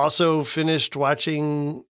 Also finished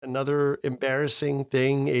watching another embarrassing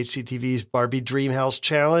thing, HGTV's Barbie Dreamhouse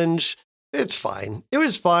Challenge. It's fine. It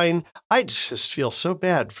was fine. I just feel so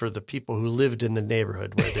bad for the people who lived in the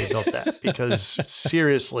neighborhood where they built that, because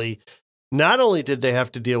seriously, not only did they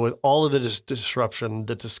have to deal with all of the disruption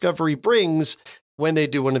that Discovery brings when they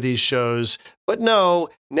do one of these shows, but no,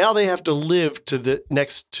 now they have to live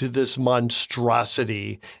next to this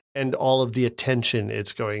monstrosity and all of the attention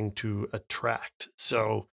it's going to attract.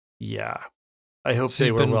 So, yeah, I hope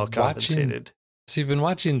they were well compensated. So you've been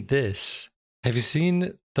watching this. Have you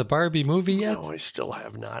seen the Barbie movie yet? No, I still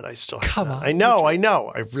have not. Come on. I know.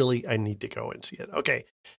 I need to go and see it. Okay.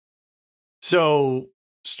 So,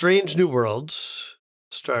 Strange New Worlds,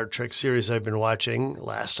 Star Trek series I've been watching.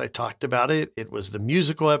 Last I talked about it, it was the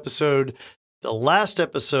musical episode. The last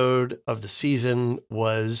episode of the season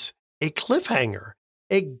was a cliffhanger,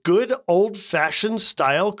 a good old-fashioned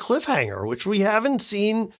style cliffhanger, which we haven't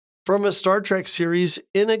seen from a Star Trek series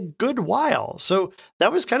in a good while. So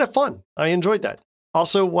that was kind of fun. I enjoyed that.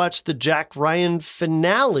 Also watched the Jack Ryan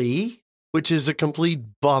finale, which is a complete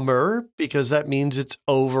bummer because that means it's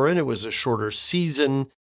over and it was a shorter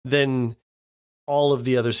season than all of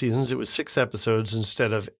the other seasons. It was 6 episodes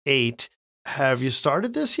instead of 8. Have you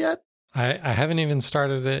started this yet? I haven't even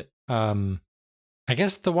started it. I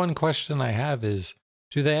guess the one question I have is,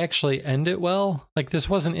 do they actually end it well? Like, this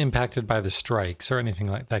wasn't impacted by the strikes or anything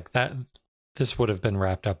like that. This would have been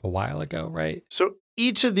wrapped up a while ago, right? So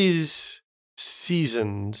each of these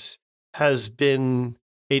seasons has been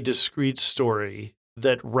a discrete story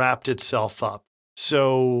that wrapped itself up.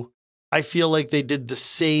 So I feel like they did the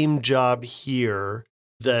same job here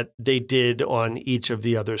that they did on each of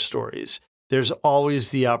the other stories. There's always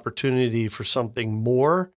the opportunity for something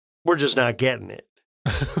more. We're just not getting it.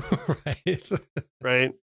 Right.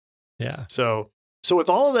 Right? Yeah. So with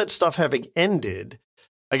all of that stuff having ended,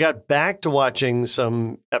 I got back to watching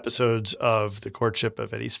some episodes of The Courtship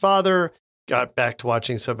of Eddie's Father, got back to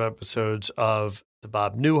watching some episodes of The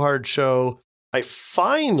Bob Newhart Show. I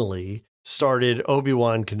finally started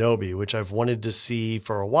Obi-Wan Kenobi, which I've wanted to see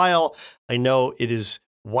for a while. I know it is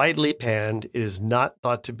widely panned. It is not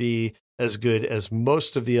thought to be as good as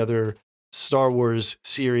most of the other Star Wars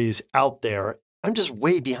series out there. I'm just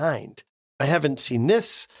way behind. I haven't seen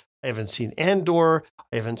this. I haven't seen Andor.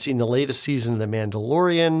 I haven't seen the latest season of The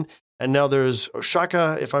Mandalorian. And now there's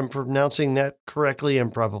Osaka, if I'm pronouncing that correctly. I'm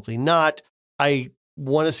probably not. I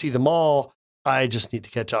want to see them all. I just need to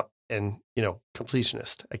catch up and,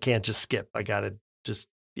 completionist. I can't just skip. I got to just,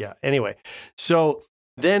 yeah. Anyway, so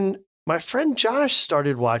then my friend Josh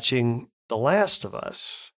started watching The Last of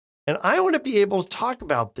Us. And I want to be able to talk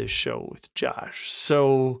about this show with Josh.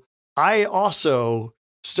 So I also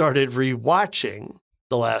started rewatching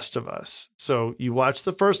The Last of Us. So you watched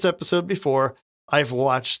the first episode before. I've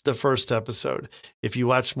watched the first episode. If you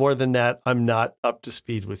watch more than that, I'm not up to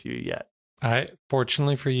speed with you yet.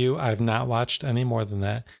 Fortunately for you, I've not watched any more than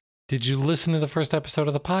that. Did you listen to the first episode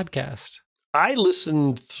of the podcast? I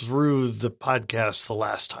listened through the podcast the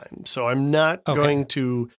last time, so I'm not going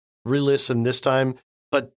to re-listen this time.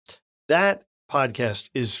 But that podcast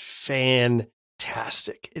is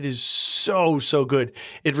fantastic. It is so, so good.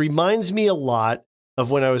 It reminds me a lot of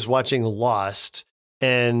when I was watching Lost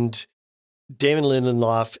and Damon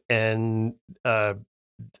Lindelof and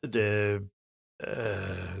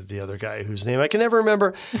the other guy whose name I can never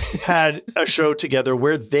remember had a show together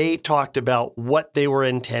where they talked about what they were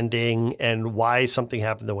intending and why something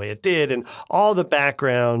happened the way it did and all the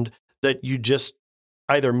background that you just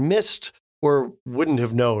either missed or wouldn't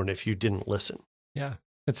have known if you didn't listen. Yeah,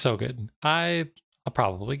 it's so good. I'll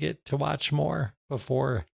probably get to watch more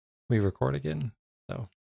before we record again. So,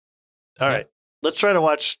 all right, let's try to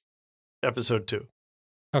watch episode 2.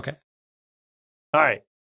 Okay. All right.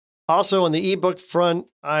 Also, on the ebook front,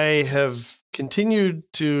 I have continued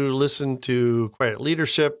to listen to Quiet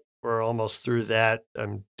Leadership. We're almost through that.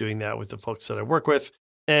 I'm doing that with the folks that I work with.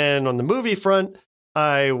 And on the movie front,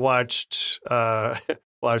 I watched, well,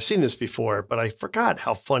 I've seen this before, but I forgot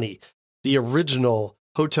how funny the original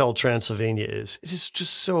Hotel Transylvania is. It is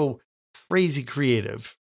just so crazy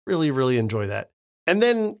creative. Really, really enjoy that. And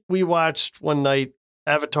then we watched one night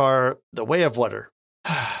Avatar: The Way of Water.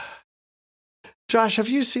 Josh, have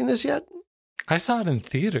you seen this yet? I saw it in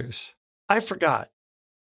theaters. I forgot.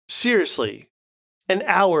 Seriously, an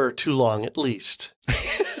hour too long at least.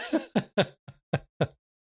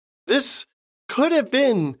 This could have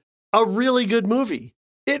been a really good movie.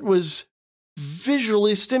 It was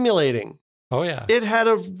visually stimulating. Oh, yeah. It had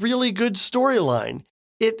a really good storyline.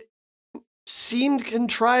 It seemed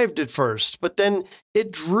contrived at first, but then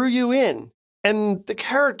it drew you in. And the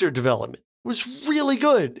character development was really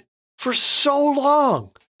good for so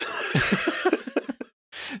long.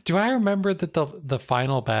 Do I remember that the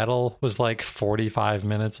final battle was like 45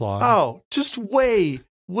 minutes long? Oh, just way,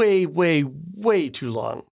 way, way, way too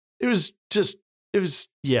long. It was,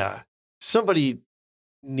 yeah. Somebody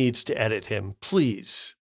needs to edit him.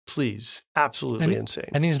 Please. Absolutely insane.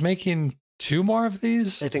 And he's making 2 more of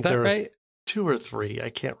these? I think there are right? 2 or 3. I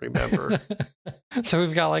can't remember. So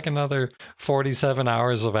we've got like another 47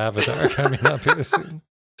 hours of Avatar coming up here soon.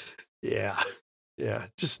 Yeah,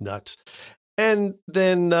 just nuts. And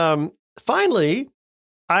then finally,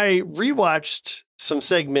 I rewatched some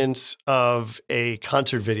segments of a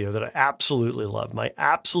concert video that I absolutely love. My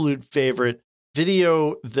absolute favorite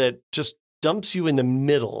video that just dumps you in the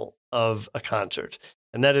middle of a concert.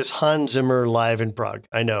 And that is Hans Zimmer live in Prague.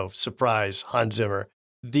 I know, surprise, Hans Zimmer.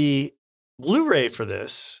 The Blu-ray for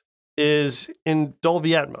this is in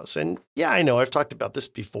Dolby Atmos. And yeah, I know I've talked about this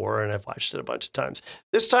before and I've watched it a bunch of times.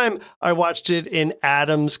 This time I watched it in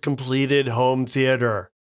Adam's completed home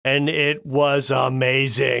theater and it was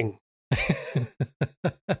amazing.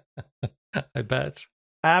 I bet.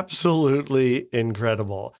 Absolutely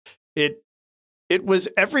incredible. It was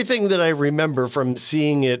everything that I remember from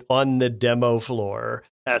seeing it on the demo floor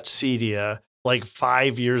at Cedia like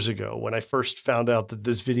 5 years ago when I first found out that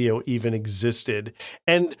this video even existed,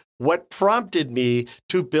 and what prompted me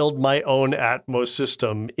to build my own Atmos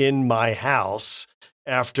system in my house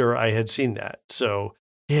after I had seen that. So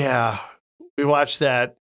yeah, we watched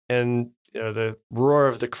that, and the roar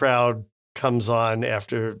of the crowd comes on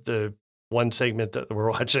after the one segment that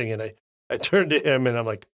we're watching, and I turned to him and I'm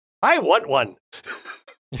like, I want one.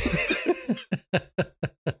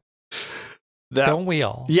 Don't we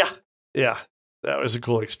all? Yeah. That was a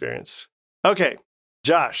cool experience. Okay,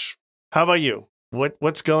 Josh, how about you?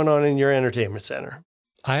 What's going on in your entertainment center?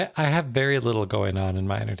 I have very little going on in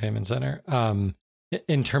my entertainment center.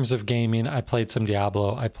 In terms of gaming, I played some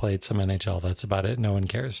Diablo. I played some NHL. That's about it. No one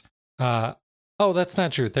cares. Oh, that's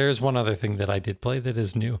not true. There's one other thing that I did play that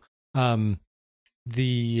is new. I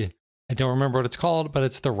don't remember what it's called, but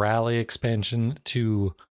it's the Rally expansion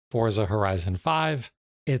to Forza Horizon 5.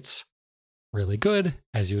 It's really good,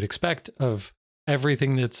 as you would expect, of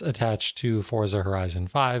everything that's attached to Forza Horizon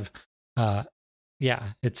 5. Yeah,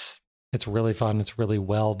 it's really fun. It's really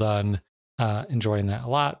well done. Enjoying that a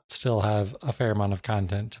lot. Still have a fair amount of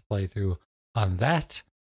content to play through on that.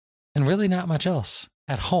 And really not much else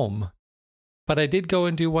at home. But I did go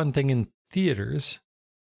and do one thing in theaters,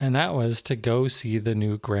 and that was to go see the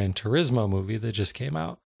new Gran Turismo movie that just came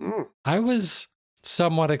out. I was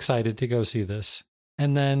somewhat excited to go see this.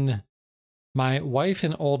 And then my wife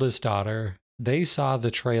and oldest daughter, they saw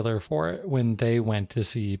the trailer for it when they went to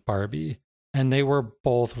see Barbie, and they were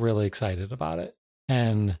both really excited about it.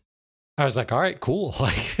 And I was like, all right, cool.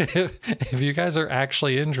 Like, if you guys are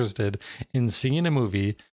actually interested in seeing a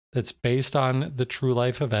movie that's based on the true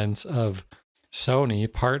life events of Sony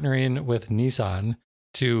partnering with Nissan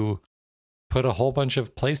to put a whole bunch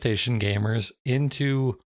of PlayStation gamers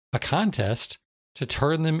into a contest to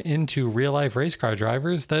turn them into real life race car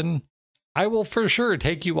drivers, then I will for sure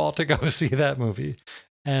take you all to go see that movie.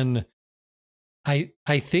 And I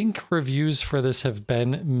think reviews for this have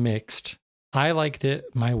been mixed. I liked it.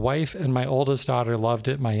 My wife and my oldest daughter loved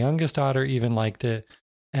it. My youngest daughter even liked it.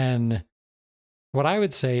 And what I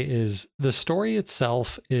would say is the story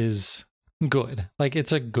itself is good. Like,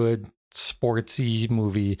 it's a good sportsy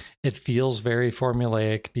movie. It feels very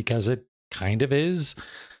formulaic because it kind of is.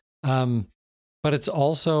 But it's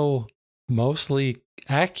also mostly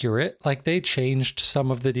accurate. Like, they changed some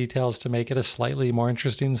of the details to make it a slightly more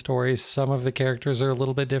interesting story. Some of the characters are a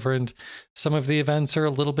little bit different. Some of the events are a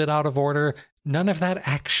little bit out of order. None of that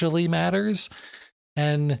actually matters.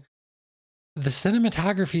 And the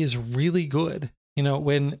cinematography is really good. You know,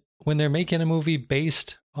 when they're making a movie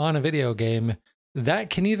based on a video game, that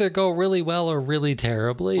can either go really well or really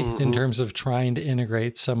terribly in terms of trying to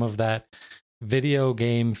integrate some of that video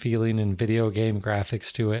game feeling and video game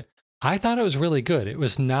graphics to it. I thought it was really good. It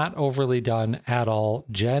was not overly done at all.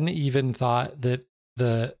 Jen even thought that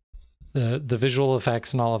the visual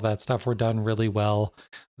effects and all of that stuff were done really well.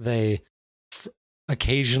 They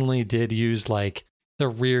occasionally did use like the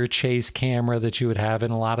rear chase camera that you would have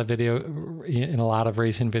in a lot of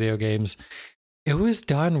racing video games. It was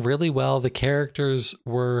done really well. The characters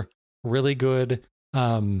were really good.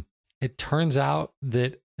 It turns out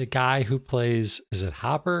that the guy who plays, is it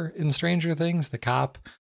Hopper in Stranger Things, the cop?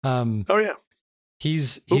 Oh yeah.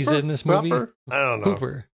 He's Hooper? in this movie. Hopper? I don't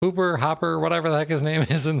know. Hooper, Hopper, whatever the heck his name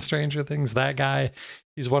is in Stranger Things. That guy,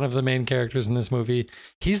 he's one of the main characters in this movie.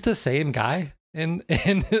 He's the same guy in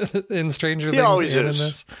Stranger Things. He always and is. In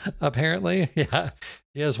this, apparently. Yeah,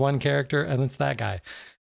 he has one character, and it's that guy.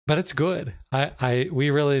 But it's good.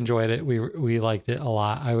 We really enjoyed it. We liked it a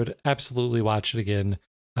lot. I would absolutely watch it again.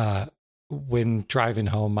 When driving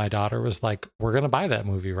home, my daughter was like, "We're gonna buy that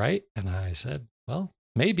movie, right?" And I said, "Well,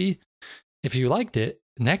 maybe. If you liked it,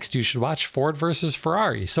 next you should watch Ford versus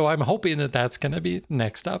Ferrari." So I'm hoping that that's going to be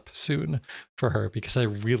next up soon for her, because I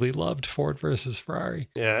really loved Ford versus Ferrari.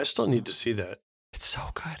 Yeah, I still need to see that. It's so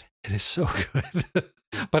good. It is so good.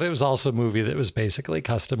 But it was also a movie that was basically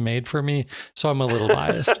custom made for me. So I'm a little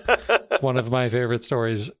biased. It's one of my favorite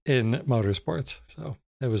stories in motorsports. So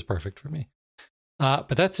it was perfect for me. But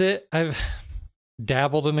that's it. I've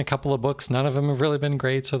dabbled in a couple of books. None of them have really been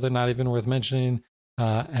great, so they're not even worth mentioning.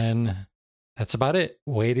 And that's about it.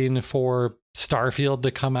 Waiting for Starfield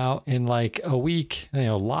to come out in like a week.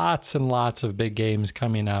 Lots and lots of big games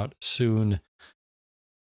coming out soon.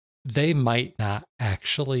 They might not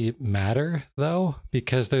actually matter though,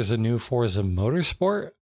 because there's a new Forza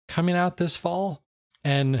Motorsport coming out this fall.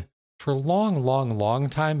 And for long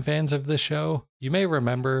time fans of the show, you may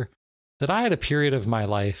remember that I had a period of my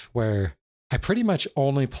life where I pretty much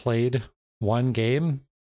only played one game,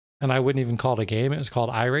 and I wouldn't even call it a game. It was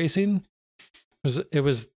called iRacing. It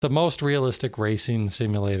was the most realistic racing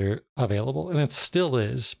simulator available, and it still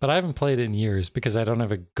is, but I haven't played it in years because I don't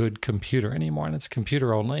have a good computer anymore, and it's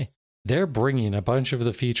computer only. They're bringing a bunch of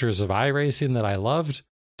the features of iRacing that I loved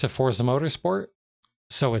to Forza Motorsport,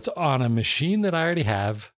 so it's on a machine that I already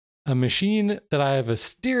have, a machine that I have a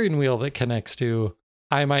steering wheel that connects to.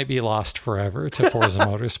 I might be lost forever to Forza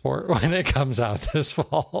Motorsport when it comes out this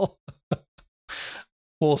fall.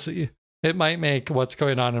 We'll see. It might make what's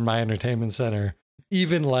going on in my entertainment center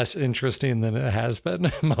even less interesting than it has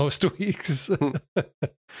been most weeks.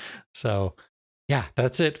 So, yeah,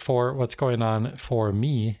 that's it for what's going on for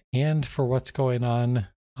me and for what's going on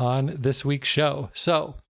this week's show.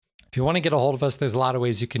 So, if you want to get a hold of us, there's a lot of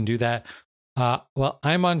ways you can do that. Well,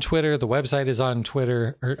 I'm on Twitter. The website is on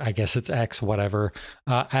Twitter, or I guess it's X, whatever,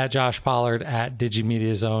 at Josh Pollard, at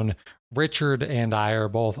DigiMediaZone. Richard and I are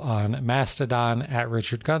both on Mastodon, at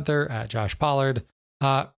Richard Gunther, at Josh Pollard.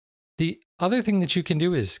 The other thing that you can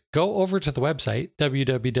do is go over to the website,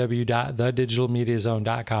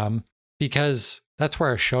 www.thedigitalmediazone.com, because that's where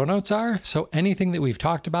our show notes are. So anything that we've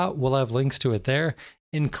talked about, we'll have links to it there,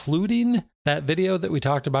 including that video that we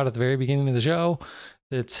talked about at the very beginning of the show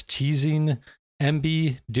that's teasing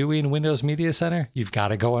MB doing Windows Media Center. You've got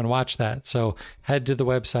to go and watch that. So head to the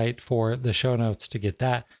website for the show notes to get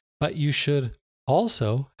that. But you should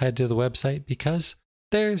also head to the website because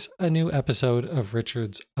there's a new episode of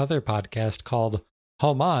Richard's other podcast called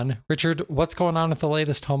Home On. Richard, what's going on with the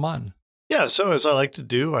latest Home On? Yeah, so as I like to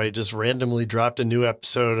do, I just randomly dropped a new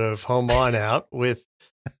episode of Home On out with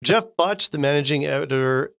Jeff Butch, the managing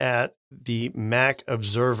editor at the Mac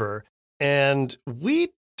Observer. And we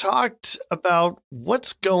talked about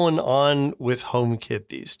what's going on with HomeKit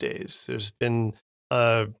these days. There's been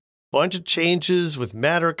a bunch of changes with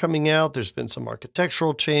Matter coming out. There's been some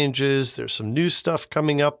architectural changes. There's some new stuff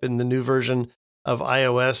coming up in the new version of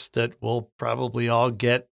iOS that we'll probably all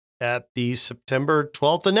get at the September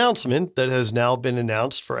 12th announcement that has now been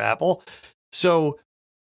announced for Apple. So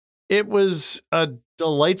it was a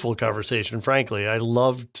delightful conversation, frankly. I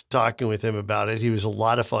loved talking with him about it. He was a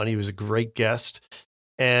lot of fun. He was a great guest.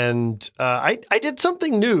 And I did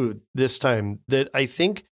something new this time that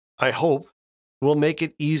I hope will make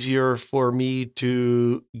it easier for me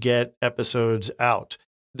to get episodes out.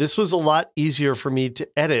 This was a lot easier for me to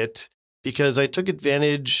edit because I took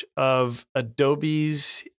advantage of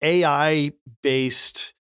Adobe's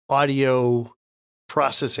AI-based audio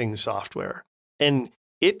processing software. And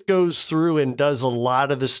it goes through and does a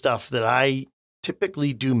lot of the stuff that I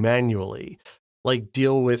typically do manually, like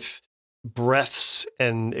deal with breaths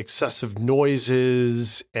and excessive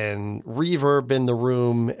noises and reverb in the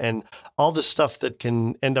room and all the stuff that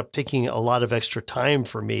can end up taking a lot of extra time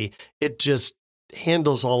for me. It just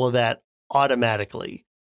handles all of that automatically.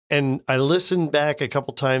 And I listened back a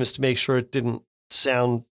couple times to make sure it didn't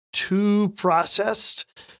sound too processed.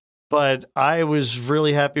 but I was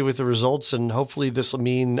really happy with the results, and hopefully this will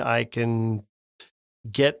mean I can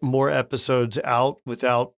get more episodes out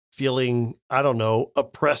without feeling, I don't know,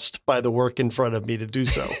 oppressed by the work in front of me to do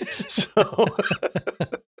so. So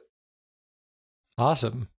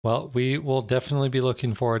awesome. Well, we will definitely be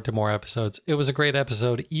looking forward to more episodes. It was a great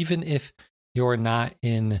episode, even if you're not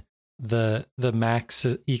in the Max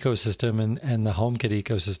ecosystem and the HomeKit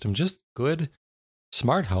ecosystem. Just good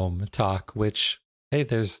smart home talk, which, hey,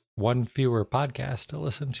 there's one fewer podcast to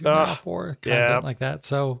listen to now for content like that.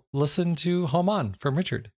 So listen to Home On from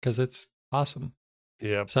Richard, because it's awesome.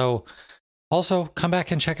 Yeah. So also come back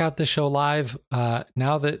and check out the show live.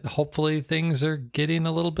 Now that hopefully things are getting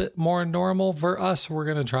a little bit more normal for us, we're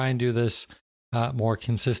going to try and do this more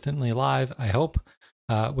consistently live, I hope.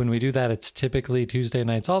 When we do that, it's typically Tuesday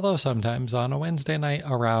nights, although sometimes on a Wednesday night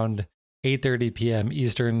around 8:30 p.m.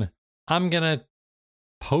 Eastern. I'm going to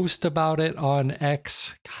post about it on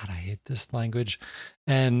X. God, I hate this language.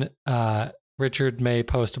 And Richard may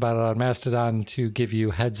post about it on Mastodon to give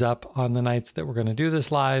you heads up on the nights that we're going to do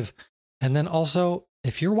this live. And then also,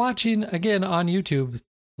 if you're watching again on YouTube,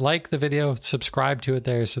 like the video, subscribe to it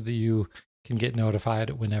there so that you can get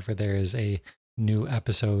notified whenever there is a new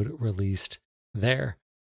episode released there.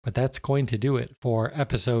 But that's going to do it for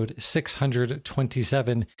episode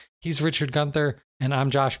 627. He's Richard Gunther, and I'm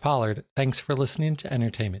Josh Pollard. Thanks for listening to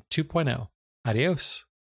Entertainment 2.0. Adios.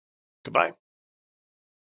 Goodbye.